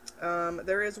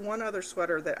 There is one other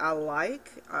sweater that I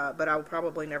like, but I will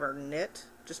probably never knit,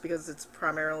 just because it's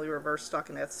primarily reverse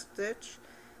stockinette stitch.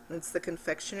 And it's the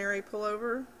confectionery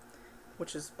pullover,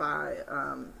 which is by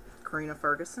Karina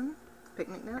Ferguson,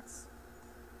 Picnic Knits.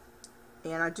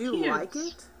 And I do like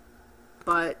it,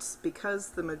 but because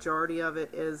the majority of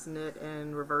it is knit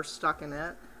in reverse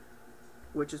stockinette,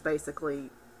 which is basically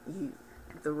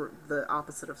the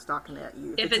opposite of stockinette.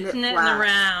 If it's knit in the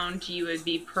round, you would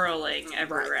be purling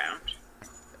every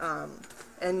round.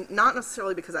 And not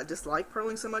necessarily because I dislike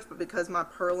purling so much, but because my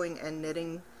purling and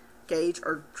knitting gauge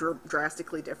are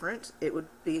drastically different, it would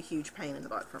be a huge pain in the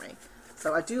butt for me.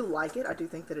 So I do like it. I do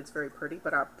think that it's very pretty,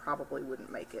 but I probably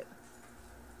wouldn't make it.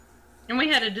 And we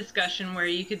had a discussion where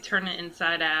you could turn it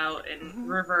inside out and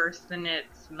reverse the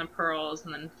knits and the purls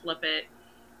and then flip it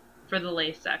for the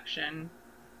lace section.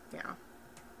 Yeah.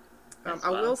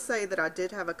 I will say that I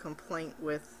did have a complaint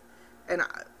with, and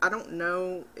I don't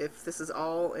know if this is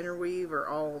all interweave or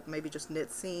all maybe just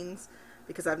Knitscenes,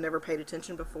 because I've never paid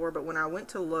attention before, but when I went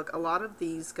to look, a lot of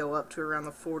these go up to around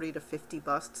the 40 to 50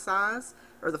 bust size,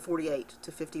 or the 48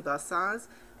 to 50 bust size,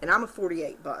 and I'm a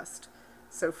 48 bust.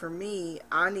 So for me,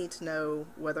 I need to know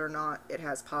whether or not it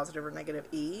has positive or negative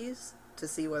ease to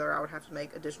see whether I would have to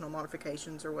make additional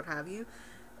modifications or what have you.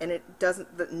 And it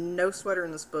doesn't, no sweater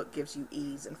in this book gives you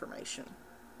ease information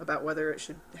about whether it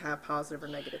should have positive or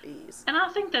negative ease. And I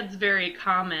think that's very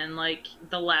common, like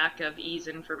the lack of ease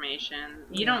information.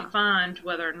 You don't find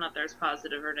whether or not there's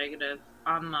positive or negative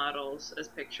on models as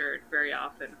pictured very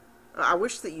often. I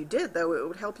wish that you did, though. It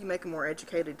would help you make a more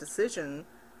educated decision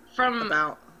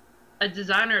about a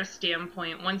designer's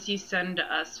standpoint. Once you send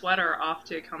a sweater off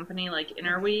to a company like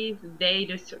Interweave, they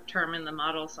determine the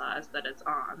model size that it's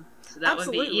on. So that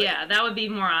would be, that would be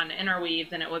more on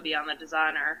Interweave than it would be on the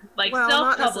designer. Like, well,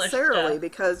 not necessarily, stuff.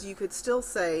 Because you could still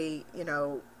say, you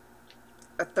know,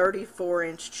 a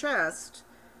 34-inch chest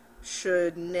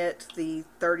should knit the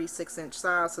 36-inch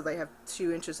size so they have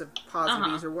 2 inches of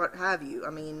positive ease or what have you.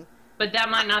 I mean, but that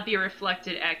might not be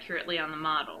reflected accurately on the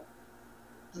model.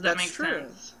 Does that make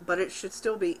sense? But it should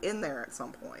still be in there at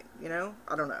some point, you know?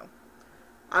 I don't know.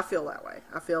 I feel that way.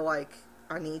 I feel like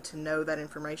I need to know that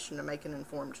information to make an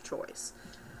informed choice.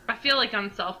 I feel like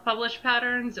on self-published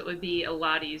patterns, it would be a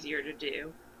lot easier to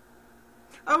do.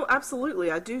 Oh, absolutely.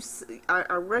 I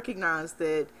recognize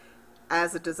that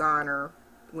as a designer,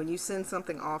 when you send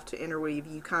something off to Interweave,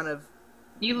 you kind of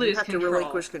you have to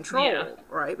relinquish control,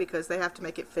 right? Because they have to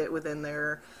make it fit within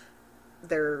their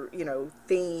you know,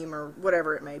 theme or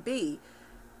whatever it may be.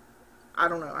 I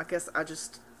don't know. I guess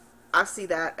I see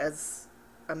that as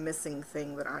a missing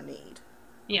thing that I need.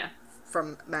 Yeah.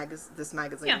 From this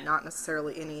magazine, not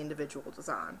necessarily any individual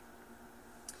design.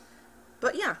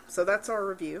 But yeah, so that's our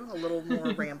review. A little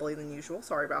more rambly than usual.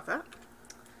 Sorry about that.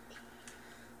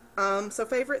 So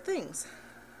favorite things.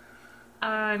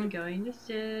 I'm going to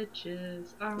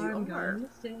Stitches. I'm going to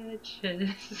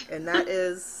Stitches. And that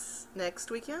is next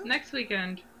weekend? Next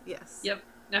weekend. Yes. Yep.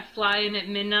 I fly in at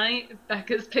midnight.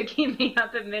 Becca's picking me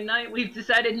up at midnight. We've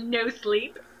decided no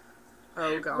sleep.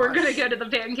 Oh, gosh. We're going to go to the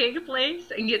pancake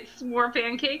place and get some more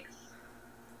pancakes.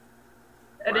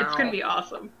 And it's going to be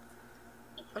awesome.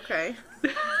 Okay.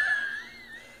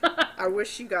 I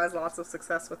wish you guys lots of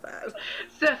success with that.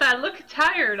 So if I look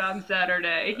tired on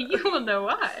Saturday, you will know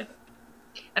why.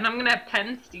 And I'm going to have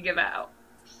pens to give out.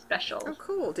 Special. Oh,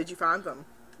 cool. Did you find them?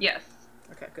 Yes.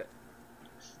 Okay, good.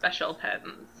 Special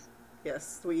pens.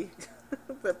 Yes, the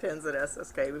pens at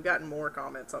SSK. We've gotten more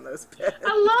comments on those pens.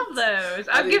 I love those.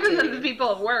 I've given them to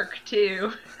people at work,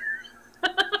 too.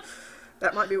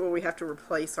 That might be what we have to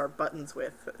replace our buttons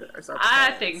with.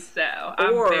 I think so.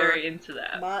 I'm very into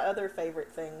that. My other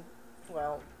favorite thing,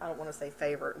 well, I don't want to say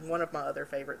favorite. One of my other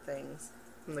favorite things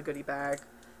from the goodie bag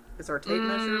is our tape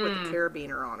measure with the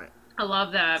carabiner on it. I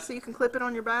love that. So you can clip it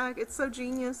on your bag. It's so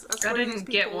genius. I didn't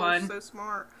get one. So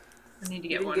smart. I need to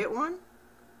get one. You didn't get one?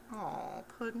 Aw,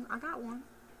 Puddin', I got one.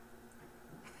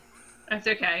 That's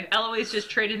okay. Eloise just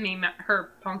traded me her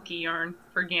punky yarn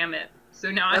for Gamut.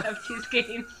 So now I have 2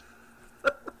 skeins.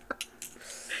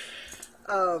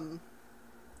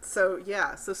 So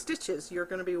yeah, so Stitches, you're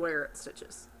going to be where at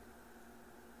Stitches?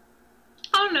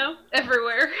 know,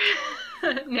 everywhere.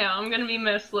 No, I'm gonna be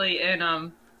mostly in,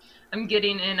 I'm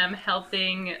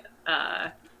helping,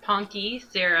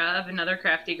 Ponky, Sarah of Another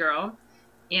Crafty Girl,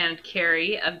 and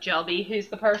Carrie of Jelby, who's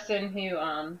the person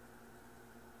who,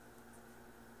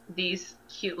 these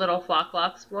cute little flock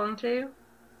locks belong to.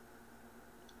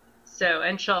 So,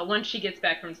 and she'll, once she gets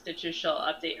back from Stitches, she'll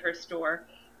update her store.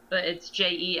 But it's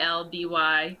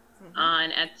JELBY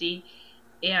on Etsy.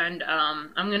 And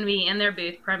I'm going to be in their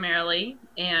booth primarily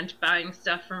and buying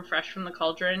stuff from Fresh from the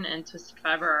Cauldron and Twisted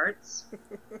Fiber Arts.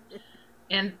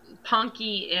 And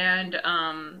Ponky and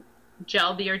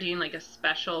Jelby are doing like a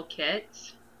special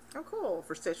kit. Oh, cool.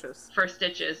 For Stitches. For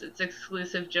Stitches. It's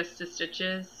exclusive just to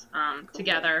Stitches cool.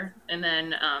 together. And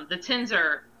then the tins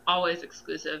are always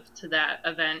exclusive to that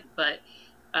event, but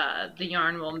the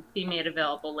yarn will be made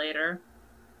available later.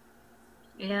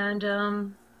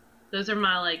 And those are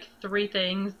my like 3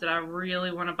 things that I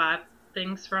really want to buy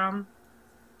things from.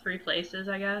 3 places,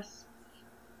 I guess.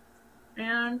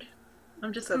 And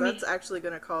I'm just so that's actually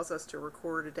going to cause us to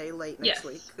record a day late next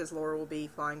week because Laura will be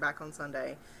flying back on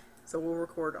Sunday. So we'll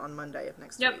record on Monday of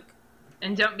next week.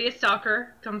 And don't be a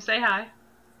stalker. Come say hi.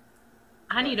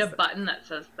 I need a button that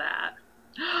says that.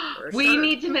 We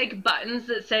need to make buttons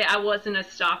that say I wasn't a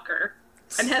stalker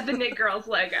and have the Knit Girls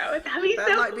logo. That'd be so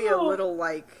cool. That might be a little,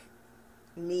 like,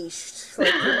 niched.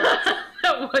 Like,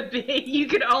 that would be. You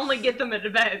could only get them at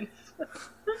events.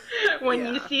 When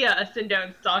you see us and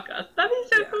don't stalk us. That'd be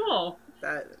so cool.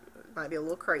 That might be a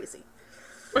little crazy.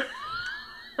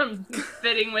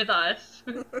 Fitting with us.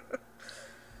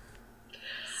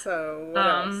 So, what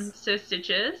else? So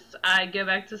Stitches. I go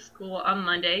back to school on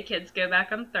Monday. Kids go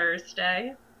back on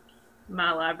Thursday.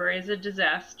 My library is a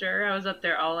disaster. I was up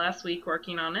there all last week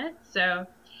working on it. So,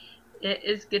 it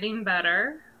is getting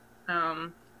better. Yeah,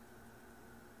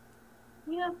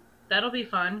 that'll be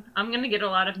fun. I'm going to get a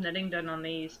lot of knitting done on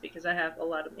these because I have a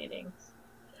lot of meetings.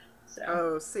 So.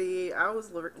 Oh, see, I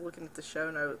was looking at the show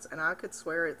notes, and I could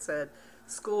swear it said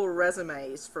school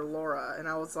resumes for Laura, and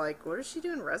I was like, what is she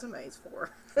doing resumes for?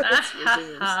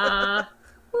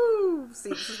 Woo! See,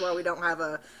 this is why we don't have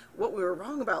a what we were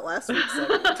wrong about last week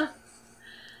segment.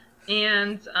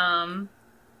 And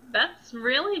that's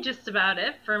really just about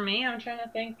it for me. I'm trying to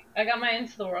think. I got my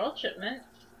Into the World shipment.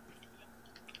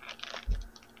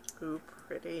 Ooh,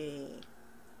 pretty.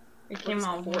 It came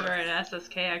all over at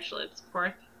SSK, actually. It's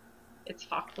Porth. It's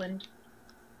Falkland.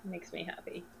 It makes me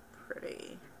happy.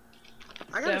 Pretty.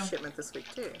 I got a shipment this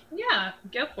week, too. Yeah,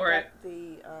 go for it.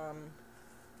 The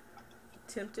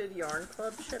Tempted Yarn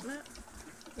Club shipment.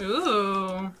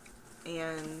 Ooh.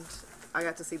 And I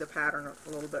got to see the pattern a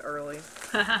little bit early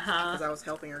because I was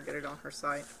helping her get it on her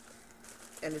site.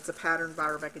 And it's a pattern by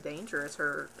Rebecca Danger. It's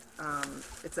her,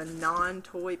 it's a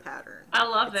non-toy pattern. I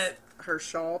love it. Her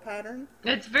shawl pattern.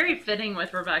 It's very fitting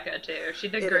with Rebecca, too. She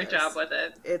did a great job with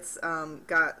it. It's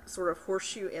got sort of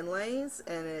horseshoe inlays,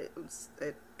 and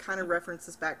it kind of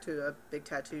references back to a big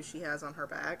tattoo she has on her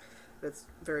back. That's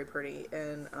very pretty.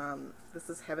 And this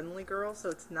is Heavenly Girl, so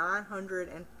it's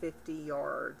 950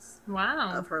 yards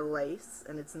of her lace,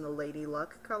 and it's in the Lady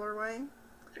Luck colorway.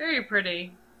 Very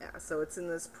pretty. Yeah, so it's in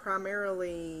this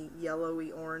primarily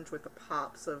yellowy orange with the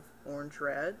pops of orange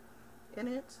red in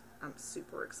it. I'm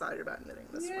super excited about knitting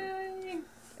this one.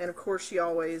 And of course she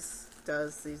always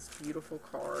does these beautiful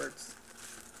cards.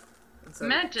 And so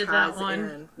Matt did that one.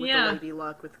 In with the Lady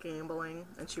Luck with gambling,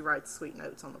 and she writes sweet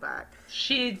notes on the back.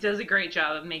 She does a great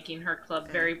job of making her club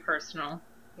very personal.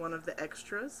 One of the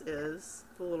extras is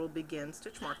the little Begin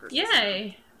stitch markers.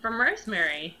 Yay! From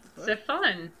Rosemary. So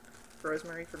fun.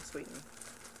 Rosemary from Sweden.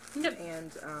 Yep.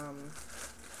 And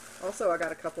also I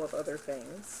got a couple of other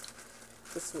things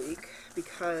this week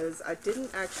because I didn't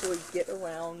actually get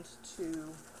around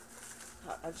to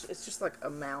it's just like a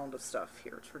mound of stuff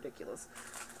here. It's ridiculous.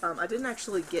 I didn't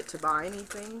actually get to buy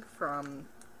anything from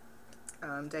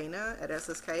Dana at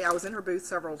SSK. I was in her booth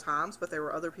several times, but there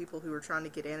were other people who were trying to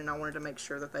get in, and I wanted to make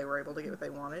sure that they were able to get what they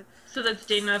wanted. So that's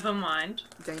Dana of Unwind.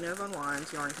 Dana of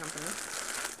Unwind's yarn company.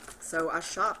 So I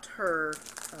shopped her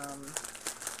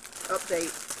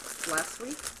update last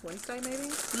week, Wednesday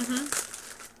maybe.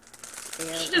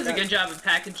 And she does a good job of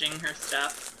packaging her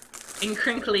stuff in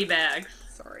crinkly bags.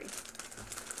 Sorry.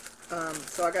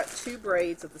 So I got 2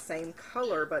 braids of the same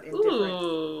color, but in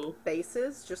different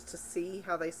bases, just to see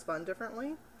how they spun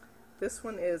differently. This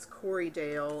one is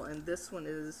Corriedale, and this one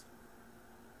is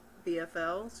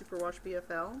BFL, Superwash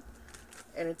BFL.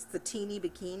 And it's the teeny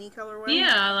bikini colorway.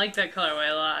 Yeah, I like that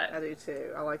colorway a lot. I do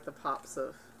too. I like the pops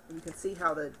of... You can see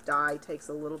how the dye takes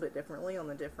a little bit differently on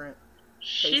the different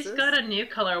She's bases. got a new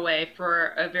colorway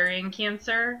for ovarian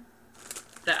cancer.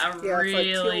 that I Yeah,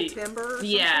 really, it's like teal timber or something?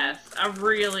 yes, I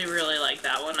really, really like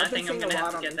that one. I I've been think I'm seeing gonna a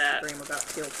have lot to on get that. Instagram about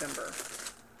teal timber.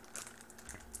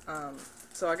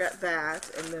 So I got that,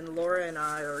 and then Laura and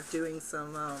I are doing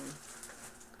some,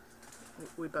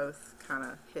 we both kind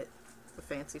of hit the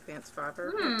Fancy Pants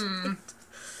fiber.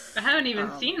 I haven't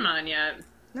even seen mine yet.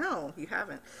 No, you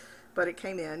haven't. But it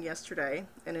came in yesterday,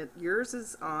 and yours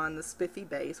is on the Spiffy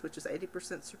base, which is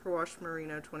 80% superwash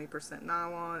merino, 20%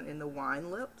 nylon, in the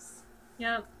wine lips.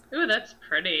 Yep. Ooh, that's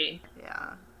pretty.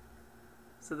 Yeah.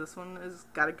 So this one has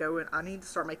got to go in. I need to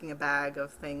start making a bag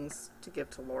of things to give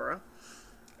to Laura.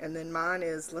 And then mine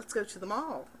is Let's Go to the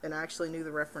Mall. And I actually knew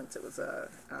the reference. It was a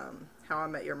How I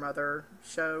Met Your Mother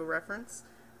show reference.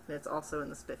 And it's also in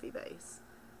the Spiffy base.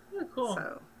 Oh, cool.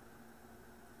 So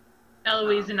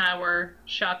Eloise and I were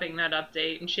shopping that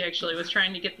update, and she actually was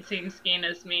trying to get the same skein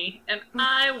as me, and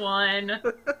I won.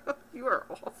 You are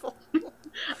awful.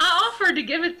 I offered to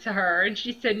give it to her, and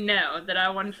she said no, that I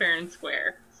won fair and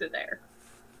square. So there.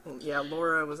 Yeah,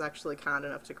 Laura was actually kind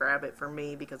enough to grab it for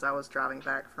me because I was driving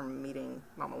back from meeting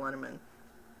Mama Linneman.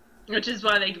 Which is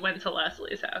why they went to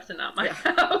Leslie's house and not my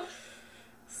house.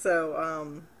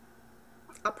 So,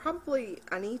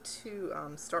 I need to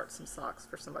start some socks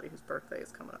for somebody whose birthday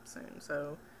is coming up soon.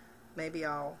 So maybe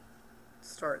I'll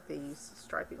start these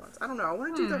stripy ones. I don't know. I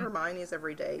want to do the Hermione's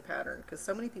Everyday pattern because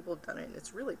so many people have done it and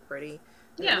it's really pretty.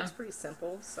 And it looks pretty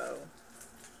simple. So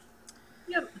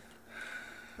yep.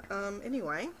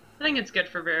 Anyway, I think it's good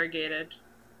for variegated,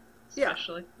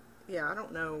 especially. Yeah, I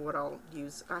don't know what I'll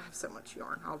use. I have so much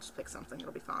yarn. I'll just pick something.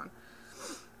 It'll be fine.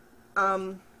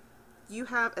 You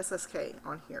have SSK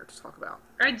on here to talk about.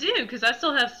 I do, because I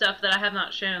still have stuff that I have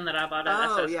not shown that I bought at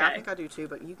SSK. Oh, yeah, I think I do too,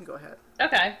 but you can go ahead.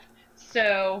 Okay.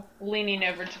 So, leaning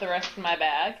over to the rest of my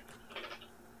bag,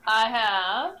 I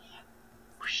have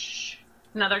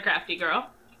another Crafty Girl.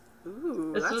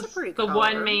 Ooh, this that's was a pretty the color.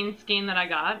 one main skein that I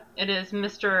got. It is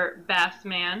Mr.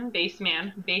 Bassman,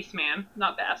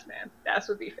 not Bassman. Bass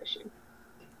would be fishing.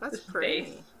 That's this pretty.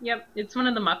 Bass. Yep, it's one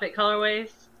of the Muppet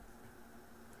colorways.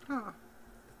 Huh.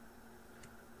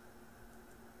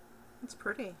 It's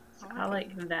pretty. I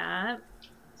like that.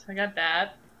 So I got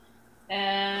that.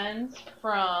 And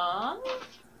from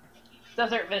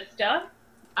Desert Vista,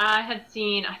 I had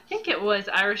seen, I think it was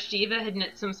Irish Diva had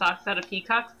knit some socks out of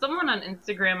peacock. Someone on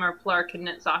Instagram or Plurk had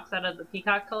knit socks out of the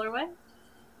peacock colorway.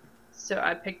 So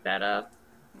I picked that up.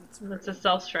 It's a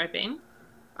self-striping.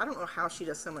 I don't know how she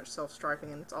does so much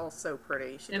self-striping, and it's all so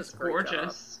pretty. It's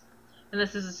gorgeous. And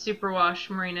this is a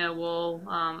superwash merino wool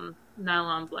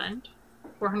nylon blend.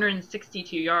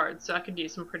 462 yards, so I could do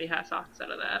some pretty high socks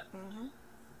out of that.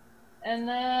 And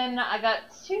then I got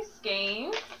two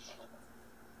skeins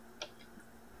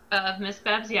of Miss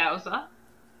Babs Yowza.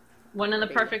 One in the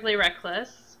Perfectly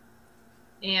Reckless,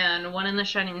 and one in the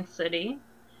Shining City.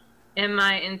 And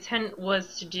my intent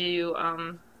was to do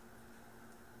a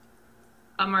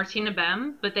Martina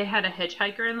Bem, but they had a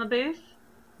hitchhiker in the booth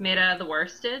made out of the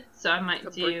worsted, so I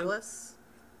might do... Brickless?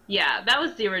 Yeah, that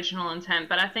was the original intent,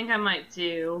 but I think I might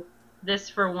do this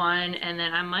for one, and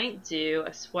then I might do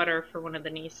a sweater for one of the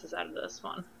nieces out of this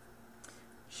one.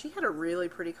 She had a really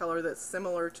pretty color that's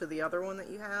similar to the other one that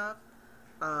you have.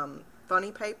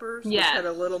 Funny Papers, which had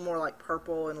a little more like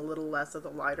purple and a little less of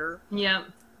the lighter. Yep.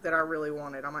 That I really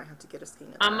wanted. I might have to get a skein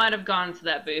of that. I might have gone to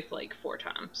that booth like 4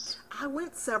 times. I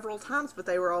went several times, but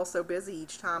they were all so busy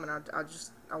each time, and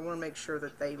I want to make sure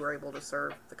that they were able to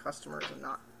serve the customers and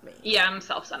not me. Yeah, I'm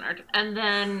self-centered. And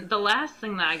then the last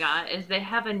thing that I got is they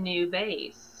have a new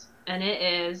base, and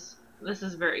this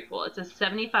is very cool. It's a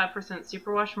 75%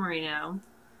 superwash merino,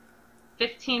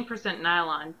 15%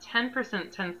 nylon,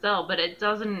 10% tencel, but it's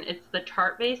the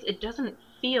tart base. It doesn't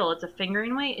feel, it's a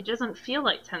fingering weight, it doesn't feel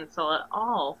like tencel at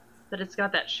all, but it's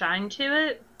got that shine to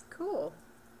it. Cool.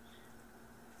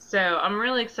 So I'm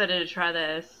really excited to try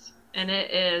this, and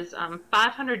it is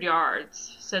 500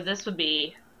 yards, so this would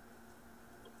be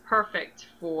perfect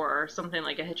for something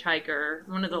like a hitchhiker,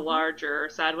 one of the larger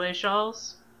sideways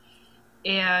shawls,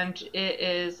 and it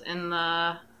is in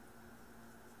the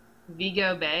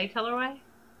Vigo Bay colorway.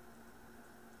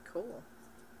 Cool.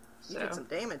 You So, did some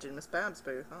damage in Miss Babs'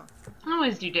 booth, huh? I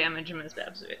always do damage in Miss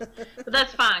Babs' booth. But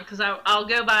that's fine, because I'll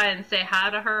go by and say hi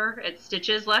to her at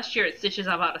Stitches. Last year at Stitches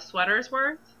I bought a sweater's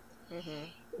worth,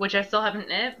 which I still haven't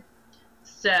knit.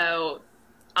 So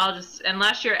and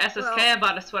last year at SSK I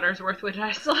bought a sweater's worth, which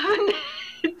I still haven't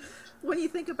knit. When you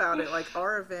think about it, like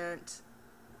our event,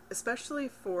 especially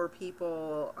for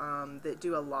people that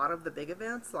do a lot of the big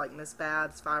events, like Miss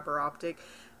Babs, Fiber Optic,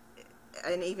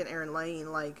 and even Erin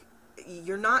Lane, like,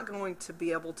 you're not going to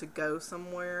be able to go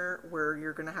somewhere where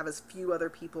you're going to have as few other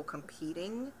people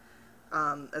competing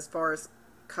as far as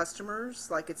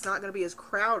customers. Like, it's not going to be as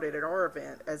crowded at our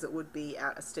event as it would be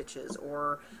at a Stitches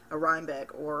or a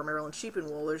Rhinebeck or a Maryland Sheep and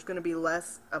Wool. There's going to be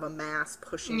less of a mass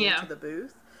pushing into the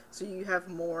booth. So you have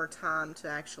more time to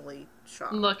actually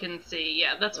shop. Look and see.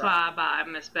 Yeah, that's why I buy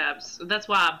Miss Babs. That's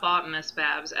why I bought Miss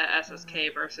Babs at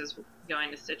SSK versus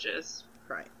going to Stitches.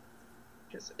 Right.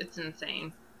 Because it's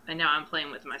insane. And now I'm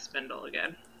playing with my spindle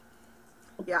again.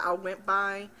 Yeah, I went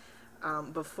by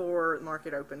before the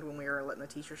market opened when we were letting the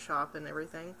teachers shop and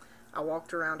everything. I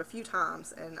walked around a few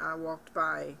times, and I walked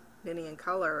by Ninny and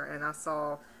Color, and I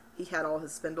saw he had all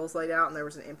his spindles laid out, and there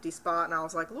was an empty spot, and I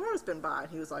was like, Laura's been by,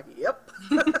 and he was like, yep.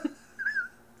 I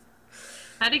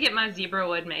had to get my zebra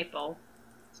wood maple.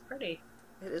 It's pretty.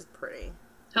 It is pretty.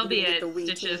 He'll be at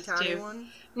Stitches too. One?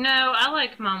 No, I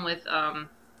like mine with I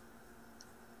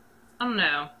don't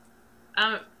know.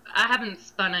 I haven't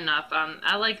spun enough.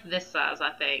 I like this size,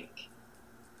 I think.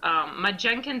 My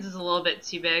Jenkins is a little bit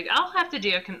too big. I'll have to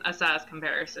do a size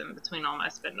comparison between all my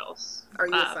spindles. Are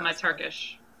you my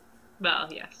Turkish? Well,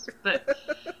 yes, but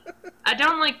I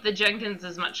don't like the Jenkins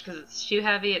as much because it's too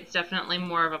heavy. It's definitely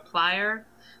more of a plier.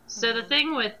 So the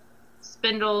thing with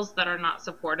spindles that are not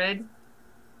supported,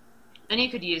 and you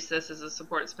could use this as a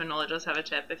support spindle, it does have a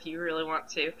tip if you really want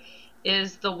to,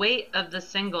 is the weight of the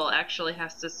single actually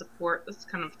has to support, this is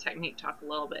kind of technique talk a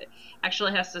little bit,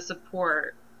 actually has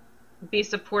to be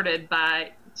supported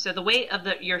by, so the weight of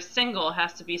your single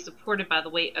has to be supported by the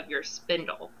weight of your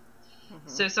spindle.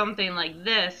 So something like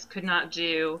this could not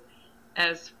do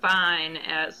as fine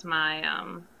as my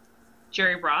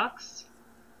Jerry Brock's,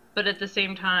 but at the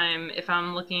same time, if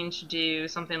I'm looking to do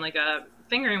something like a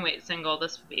fingering weight single,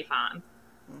 this would be fine.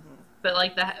 But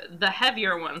like the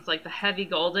heavier ones, like the heavy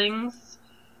Goldings,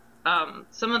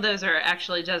 some of those are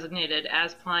actually designated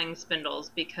as plying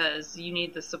spindles because you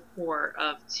need the support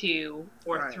of 2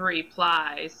 or 3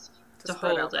 plies to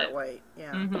hold out that weight.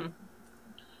 Yeah,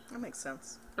 that makes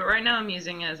sense. But right now I'm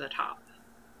using it as a top.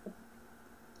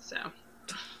 So.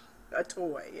 A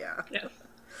toy, yeah. Yes.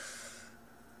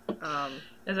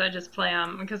 As I just play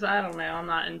on, because I don't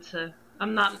know,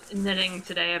 I'm not knitting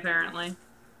today apparently.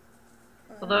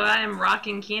 Although I am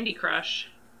rocking Candy Crush.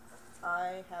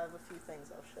 I have a few things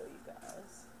I'll show you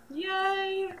guys.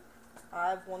 Yay!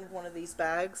 I've wanted one of these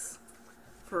bags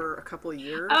for a couple of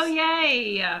years. Oh,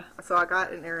 yay! So I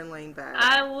got an Erin Lane bag.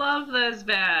 I love those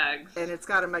bags. And it's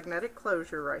got a magnetic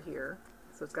closure right here.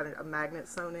 So it's got a magnet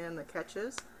sewn in that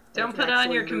catches. Don't put it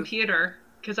on your computer,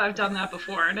 because I've done that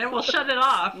before, and it will shut it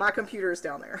off. My computer is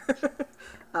down there.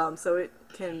 So it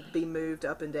can be moved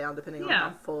up and down depending on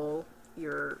how full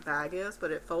your bag is,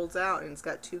 but it folds out, and it's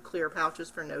got 2 clear pouches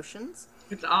for notions.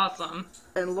 It's awesome.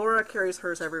 And Laura carries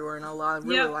hers everywhere, and I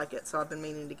really like it, so I've been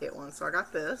meaning to get one. So I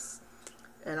got this.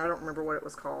 And I don't remember what it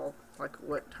was called, like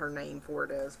what her name for it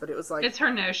is, but it was like... It's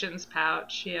her notions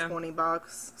pouch, yeah.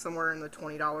 $20, somewhere in the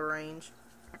 $20 range.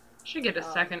 Should get a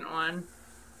second one.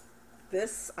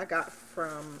 This I got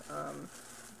from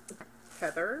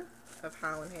Heather of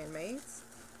Highland Handmaids.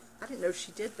 I didn't know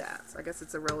she did that, so I guess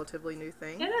it's a relatively new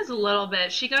thing. It is a little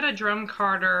bit. She got a drum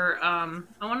carder, I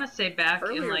want to say back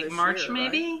earlier in like March year,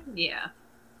 maybe? Right? Yeah.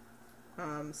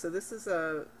 So this is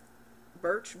a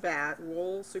Birch Bat,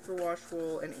 wool, superwash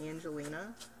wool, and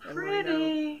Angelina. And pretty.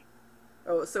 Merino.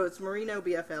 Oh, so it's Merino,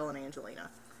 BFL, and Angelina.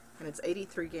 And it's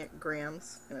 83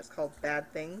 grams, and it's called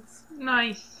Bad Things.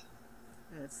 Nice.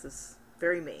 And it's this,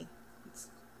 very me. It's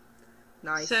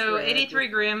nice. So 83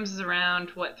 grams is around,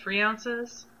 what, 3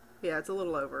 ounces? Yeah, it's a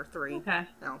little over 3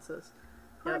 ounces.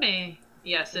 Pretty. Yep.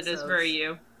 Yes, it is very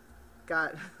you.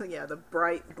 Got, the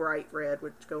bright red,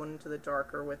 which going into the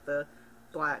darker with the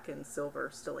black and silver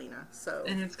stellina. So.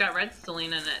 And it's got red stellina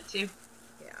in it too.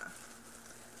 Yeah.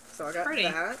 So I got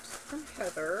that from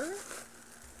Heather,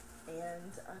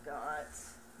 and I got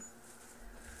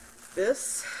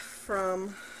this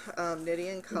from Knitty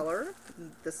and Color.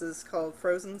 This is called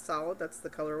Frozen Solid. That's the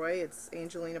colorway. It's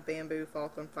Angelina Bamboo,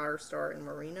 Falkland Firestar, and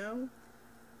Merino,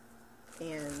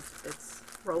 and it's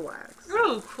Rolex.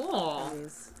 Oh, cool! And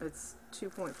it's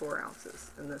 2.4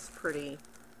 ounces, and this pretty.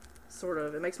 Sort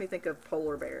of, it makes me think of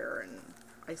polar bear and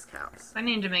ice caps. I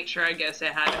need to make sure I go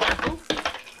say hi to her. Oh,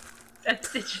 that's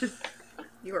Stitches.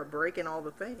 You are breaking all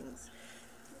the things.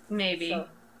 Maybe. So,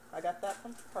 I got that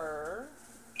from her.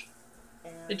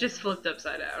 And it just flipped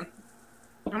upside down.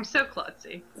 I'm so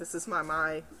klutzy. This is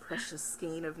my precious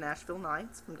skein of Nashville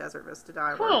Nights from Desert Vista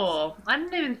Dye Works. Cool. I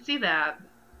didn't even see that.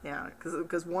 Yeah,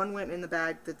 because one went in the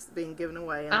bag that's being given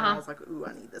away, and I was like, ooh,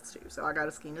 I need this too. So I got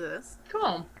a skein of this.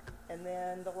 Cool. And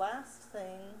then the last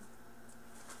thing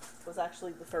was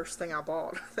actually the first thing I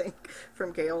bought, I think,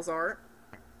 from Gail's Art.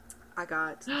 I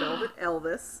got Velvet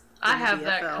Elvis. I have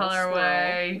that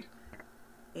colorway.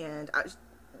 And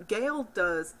Gail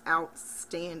does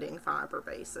outstanding fiber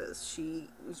bases. She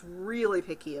is really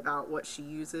picky about what she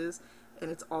uses,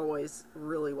 and it's always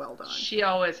really well done. She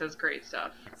always has great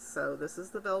stuff. So this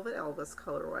is the Velvet Elvis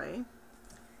colorway.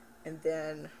 And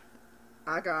then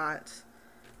I got,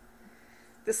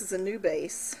 this is a new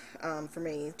base for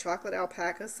me, chocolate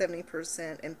alpaca,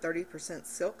 70% and 30%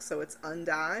 silk, so it's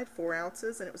undyed, 4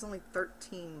 ounces, and it was only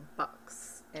 $13.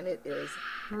 And it is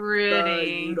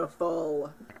pretty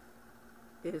beautiful.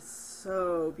 It is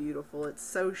so beautiful. It's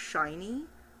so shiny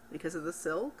because of the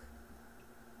silk.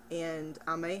 And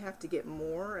I may have to get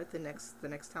more at the next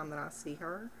time that I see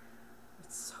her.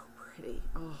 It's so pretty.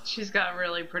 Oh. She's got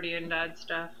really pretty undyed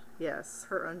stuff. Yes,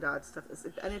 her undyed stuff is,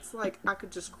 and it's like I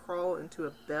could just crawl into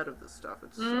a bed of the stuff.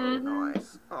 It's so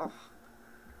nice. Oh.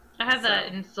 I have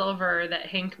that in silver that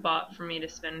Hank bought for me to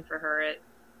spin for her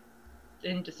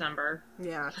in December.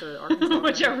 Yeah, the Arkansas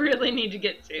which I really need to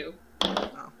get to.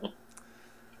 Oh.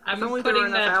 I'm only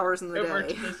putting that hours in the over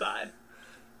day. to the side.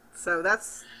 So that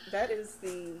is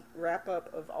the wrap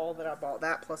up of all that I bought.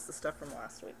 That plus the stuff from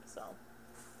last week. So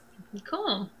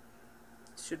cool.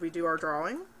 Should we do our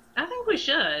drawing? I think we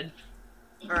should.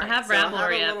 All right, I have so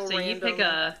Ravelry up, so random... you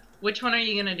pick which one are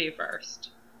you gonna do first?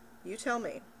 You tell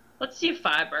me. Let's do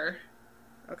fiber.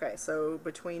 Okay, so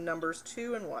between numbers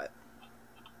 2 and what?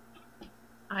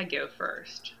 I go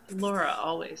first. Laura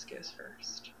always goes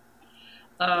first.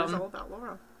 It was all about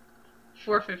Laura.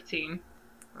 415.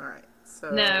 All right.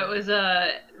 So no, it was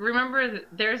remember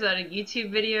there's a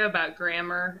YouTube video about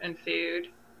grammar and food.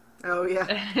 Oh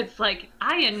yeah. It's like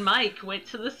I and Mike went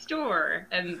to the store,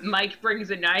 and Mike brings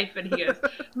a knife, and he goes,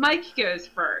 "Mike goes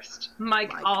first.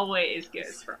 Mike always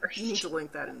goes first." You need to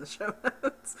link that in the show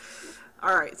notes.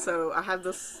 All right, so I have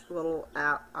this little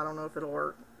app. I don't know if it'll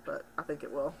work, but I think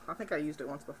it will. I think I used it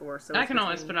once before. So I can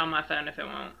always put it on my phone if it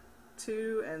won't.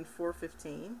 2 and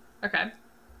 415. Okay.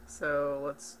 So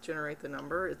let's generate the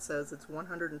number. It says it's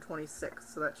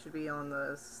 126, so that should be on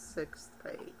the 6th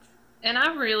page. And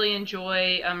I really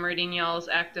enjoy reading y'all's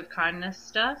act of kindness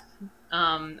stuff.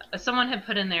 Someone had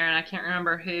put in there, and I can't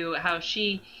remember who, how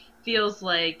she feels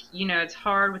like, you know, it's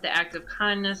hard with the act of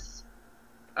kindness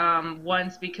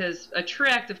once because a true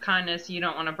act of kindness you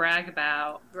don't want to brag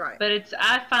about. Right. But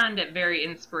I find it very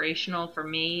inspirational for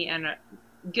me and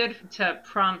good to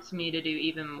prompt me to do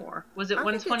even more. Was it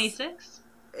 126?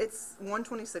 It's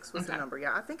 126 was the number,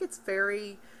 yeah. I think it's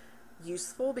very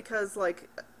useful because, like,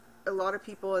 a lot of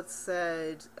people had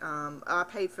said, I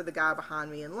paid for the guy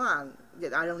behind me in line.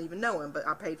 I don't even know him, but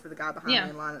I paid for the guy behind me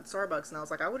in line at Starbucks. And I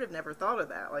was like, I would have never thought of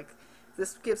that. Like,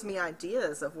 this gives me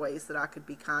ideas of ways that I could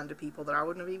be kind to people that I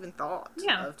wouldn't have even thought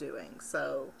of doing.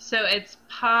 So it's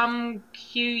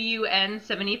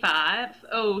PomQUN75.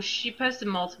 Oh, she posted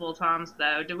multiple times,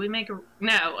 though. Did we make a...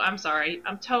 No, I'm sorry.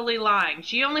 I'm totally lying.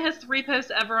 She only has 3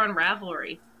 posts ever on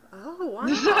Ravelry. Oh, wow.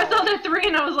 So I saw that 3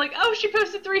 and I was like, oh, she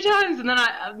posted 3 times. And then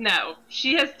no,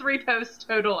 she has 3 posts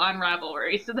total on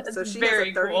Ravelry. So that's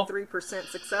very cool. So she has a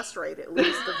 33% success rate at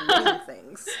least of reading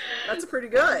things. That's pretty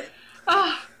good.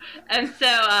 Oh, and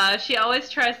so she always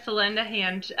tries to lend a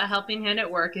helping hand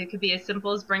at work. It could be as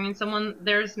simple as bringing someone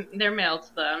their mail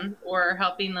to them or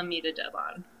helping them meet a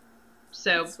deadline.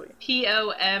 So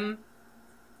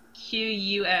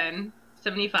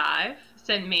POMQUN75,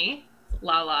 send me,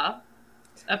 Lala,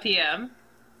 a PM,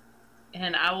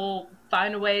 and I will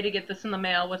find a way to get this in the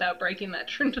mail without breaking that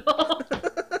trindle.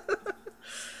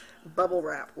 Bubble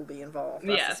wrap will be involved,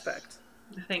 I suspect.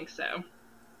 I think so.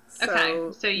 So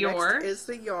okay, so yours next is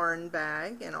the yarn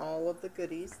bag and all of the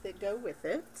goodies that go with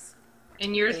it.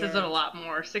 And yours is a lot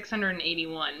more,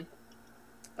 681.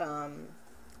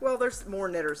 Well, there's more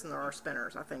knitters than there are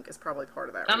spinners, I think, is probably part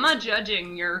of that I'm not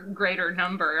judging your greater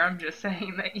number. I'm just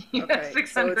saying that you have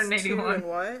 681. So it's 2 and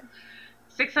what?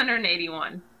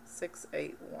 681.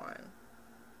 681.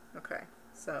 Okay.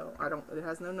 So it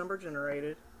has no number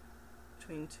generated.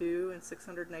 Between 2 and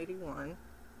 681.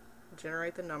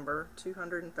 Generate the number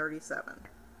 237.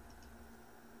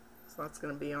 So that's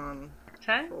going to be on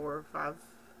 10? 4, 5,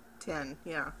 10.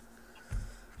 Yeah.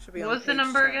 Should be what on was the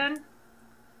number 10. again?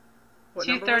 What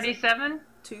 237?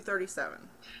 237.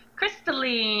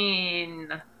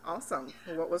 Crystalline. Awesome.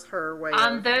 What was her way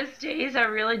On those days I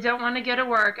really don't want to go to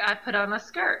work, I put on a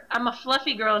skirt. I'm a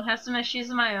fluffy girl and have some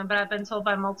issues of my own, but I've been told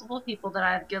by multiple people that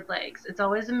I have good legs. It's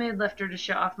always a mood lifter to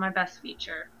show off my best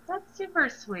feature. That's super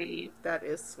sweet. That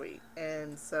is sweet.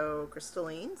 And so,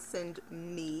 Crystalline, send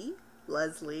me,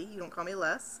 Leslie, you don't call me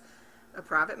Les, a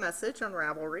private message on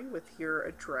Ravelry with your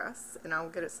address, and I will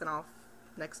get it sent off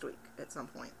next week at some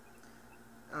point.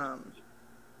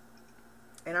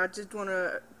 And I just want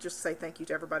to say thank you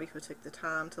to everybody who took the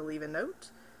time to leave a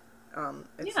note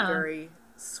It's Yeah. very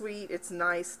sweet. It's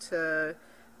nice to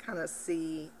kind of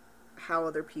see how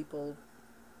other people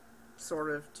sort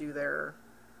of do their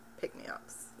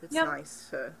pick-me-ups. It's Yep. nice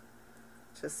to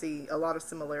see a lot of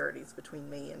similarities between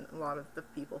me and a lot of the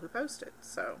people who post it.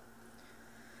 So,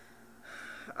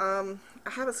 I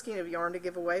have a skein of yarn to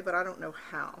give away, but I don't know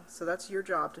how. So that's your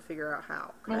job to figure out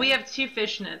how. Okay? Well, we have 2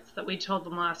 FishKnits that we told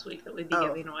them last week that we'd be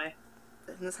giving away.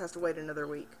 And this has to wait another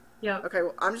week. Yep. Okay,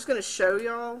 well, I'm just going to show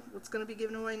y'all what's going to be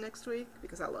given away next week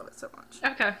because I love it so much.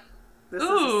 Okay. This is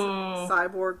a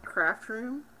Cyborg Craft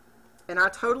Room. And I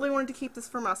totally wanted to keep this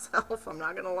for myself, I'm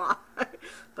not going to lie,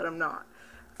 but I'm not.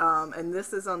 And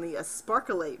this is on the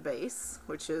Sparklate base,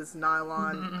 which is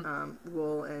nylon,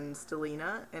 wool, and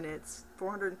stellina, and it's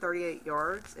 438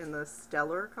 yards in the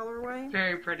Stellar colorway.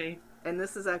 Very pretty. And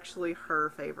this is actually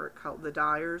her favorite color, the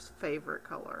dyer's favorite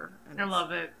color. And I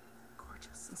love it.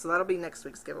 Gorgeous. And so that'll be next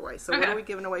week's giveaway. So what are we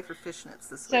giving away for FishKnits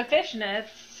this So week?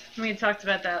 FishKnits, we talked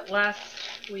about that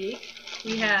last week.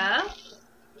 We have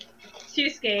 2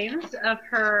 skeins of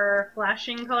her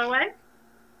flashing colorway.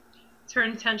 It's her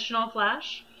intentional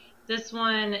flash. This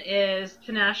one is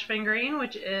Panache Fingering,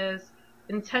 which is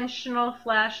intentional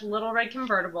flash little red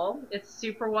convertible. It's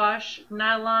superwash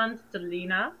nylon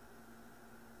stellina.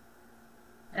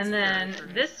 And then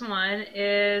this one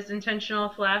is intentional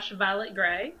flash violet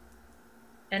gray,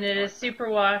 and it is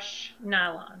superwash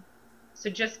nylon. So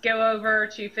just go over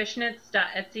to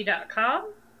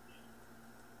fishknits.etsy.com.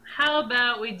 How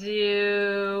about we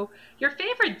do your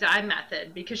favorite dye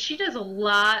method, because she does a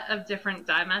lot of different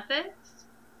dye methods.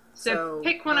 So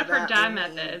pick one of her dye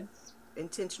methods.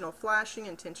 Intentional flashing,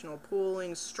 intentional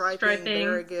pooling, striping,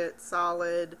 variegated,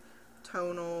 solid,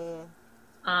 tonal.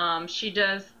 She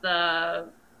does the,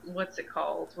 what's it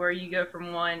called, where you go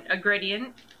from a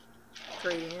gradient.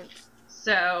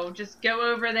 So just go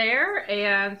over there,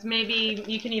 and maybe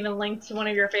you can even link to one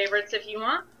of your favorites if you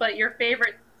want, but your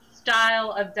favorite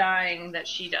style of dyeing that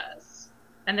she does.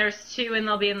 And there's 2, and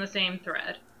they'll be in the same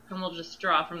thread. And we'll just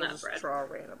draw from that thread. Draw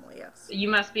randomly, yes. You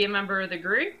must be a member of the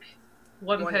group.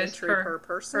 One post per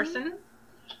person.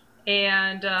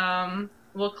 And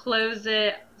we'll close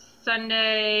it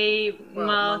Sunday,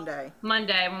 Monday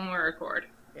when we record.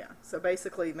 Yeah, so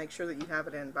basically make sure that you have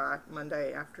it in by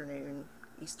Monday afternoon,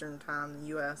 Eastern Time, the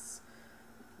U.S.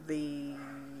 The,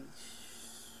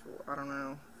 I don't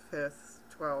know, 5th,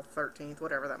 12th, 13th,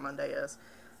 whatever that Monday is,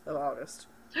 of August.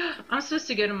 I'm supposed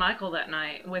to go to Michael that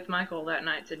night,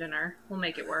 to dinner. We'll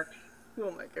make it work.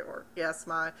 We'll make it work. Yes,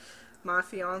 my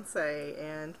fiance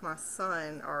and my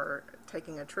son are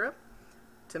taking a trip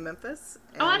to Memphis.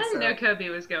 Oh, I didn't know Kobe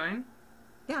was going.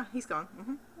 Yeah, he's gone.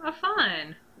 Oh,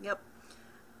 fun. Yep.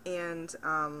 And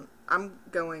I'm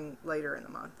going later in the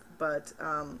month, but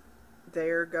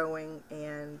they're going,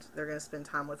 and they're going to spend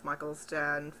time with Michael's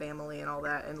dad and family and all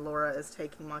that, and Laura is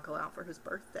taking Michael out for his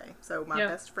birthday. So my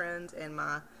best friend and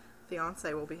my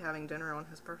fiance will be having dinner on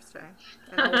his birthday,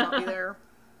 and I will not be there.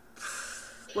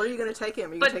 Where are you going to take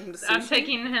him? Are you going to take him to sushi? I'm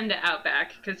taking him to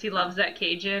Outback, because he loves that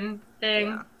Cajun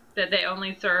thing that they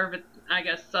only serve at, I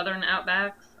guess, Southern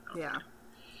Outbacks. Yeah.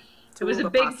 It was a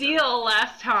big deal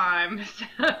last time,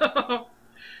 so,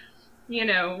 you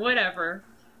know, whatever.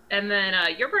 And then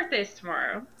your birthday's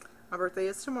tomorrow. My birthday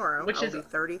is tomorrow. I'll be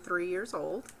 33 years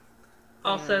old.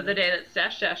 Also the day that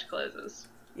Stash Dash closes.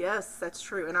 Yes, that's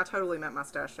true. And I totally met my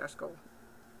Stash Dash goal.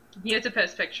 You have to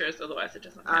post pictures, otherwise it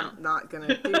doesn't count. I'm not going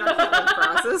to. Dude, I can't win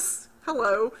prizes.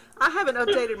 Hello. I haven't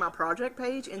updated my project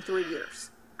page in 3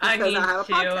 years. Because I have a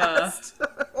podcast.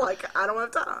 Like, I don't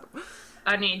have time.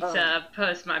 I need to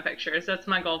post my pictures. That's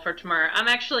my goal for tomorrow. I'm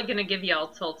actually going to give y'all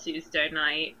till Tuesday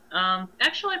night.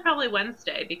 Actually, probably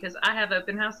Wednesday, because I have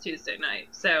open house Tuesday night.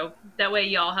 So that way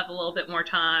y'all have a little bit more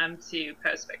time to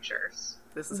post pictures.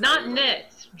 This is not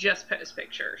knits, just post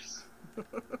pictures.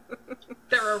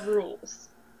 There are rules.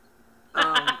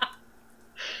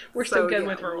 We're so good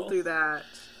with rules. We'll do that.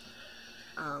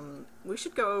 We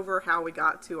should go over how we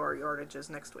got to our yardages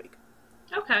next week.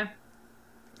 Okay.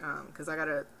 Because I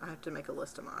have to make a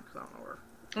list of mine, because I don't know where.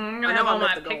 I'm going to have all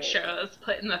my pictures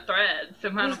put in the thread, so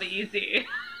mine'll be easy.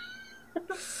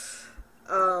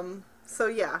 So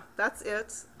yeah, that's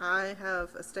it. I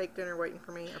have a steak dinner waiting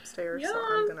for me upstairs, so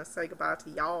I'm going to say goodbye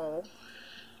to y'all.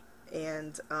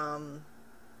 And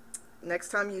next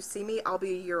time you see me, I'll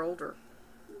be a year older.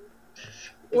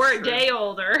 Or a day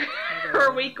older. Or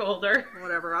a week older.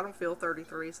 Whatever. I don't feel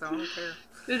 33, so I don't care.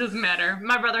 It doesn't matter.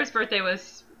 My brother's birthday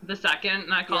was the 2nd,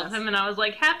 and I called him and I was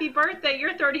like, happy birthday,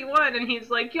 you're 31. And he's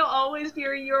like, you'll always be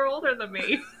a year older than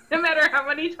me. No matter how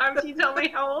many times you tell me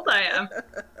how old I am.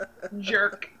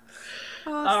 Jerk.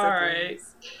 Oh,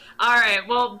 all right.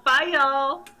 Well, bye,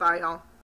 y'all. Bye, y'all.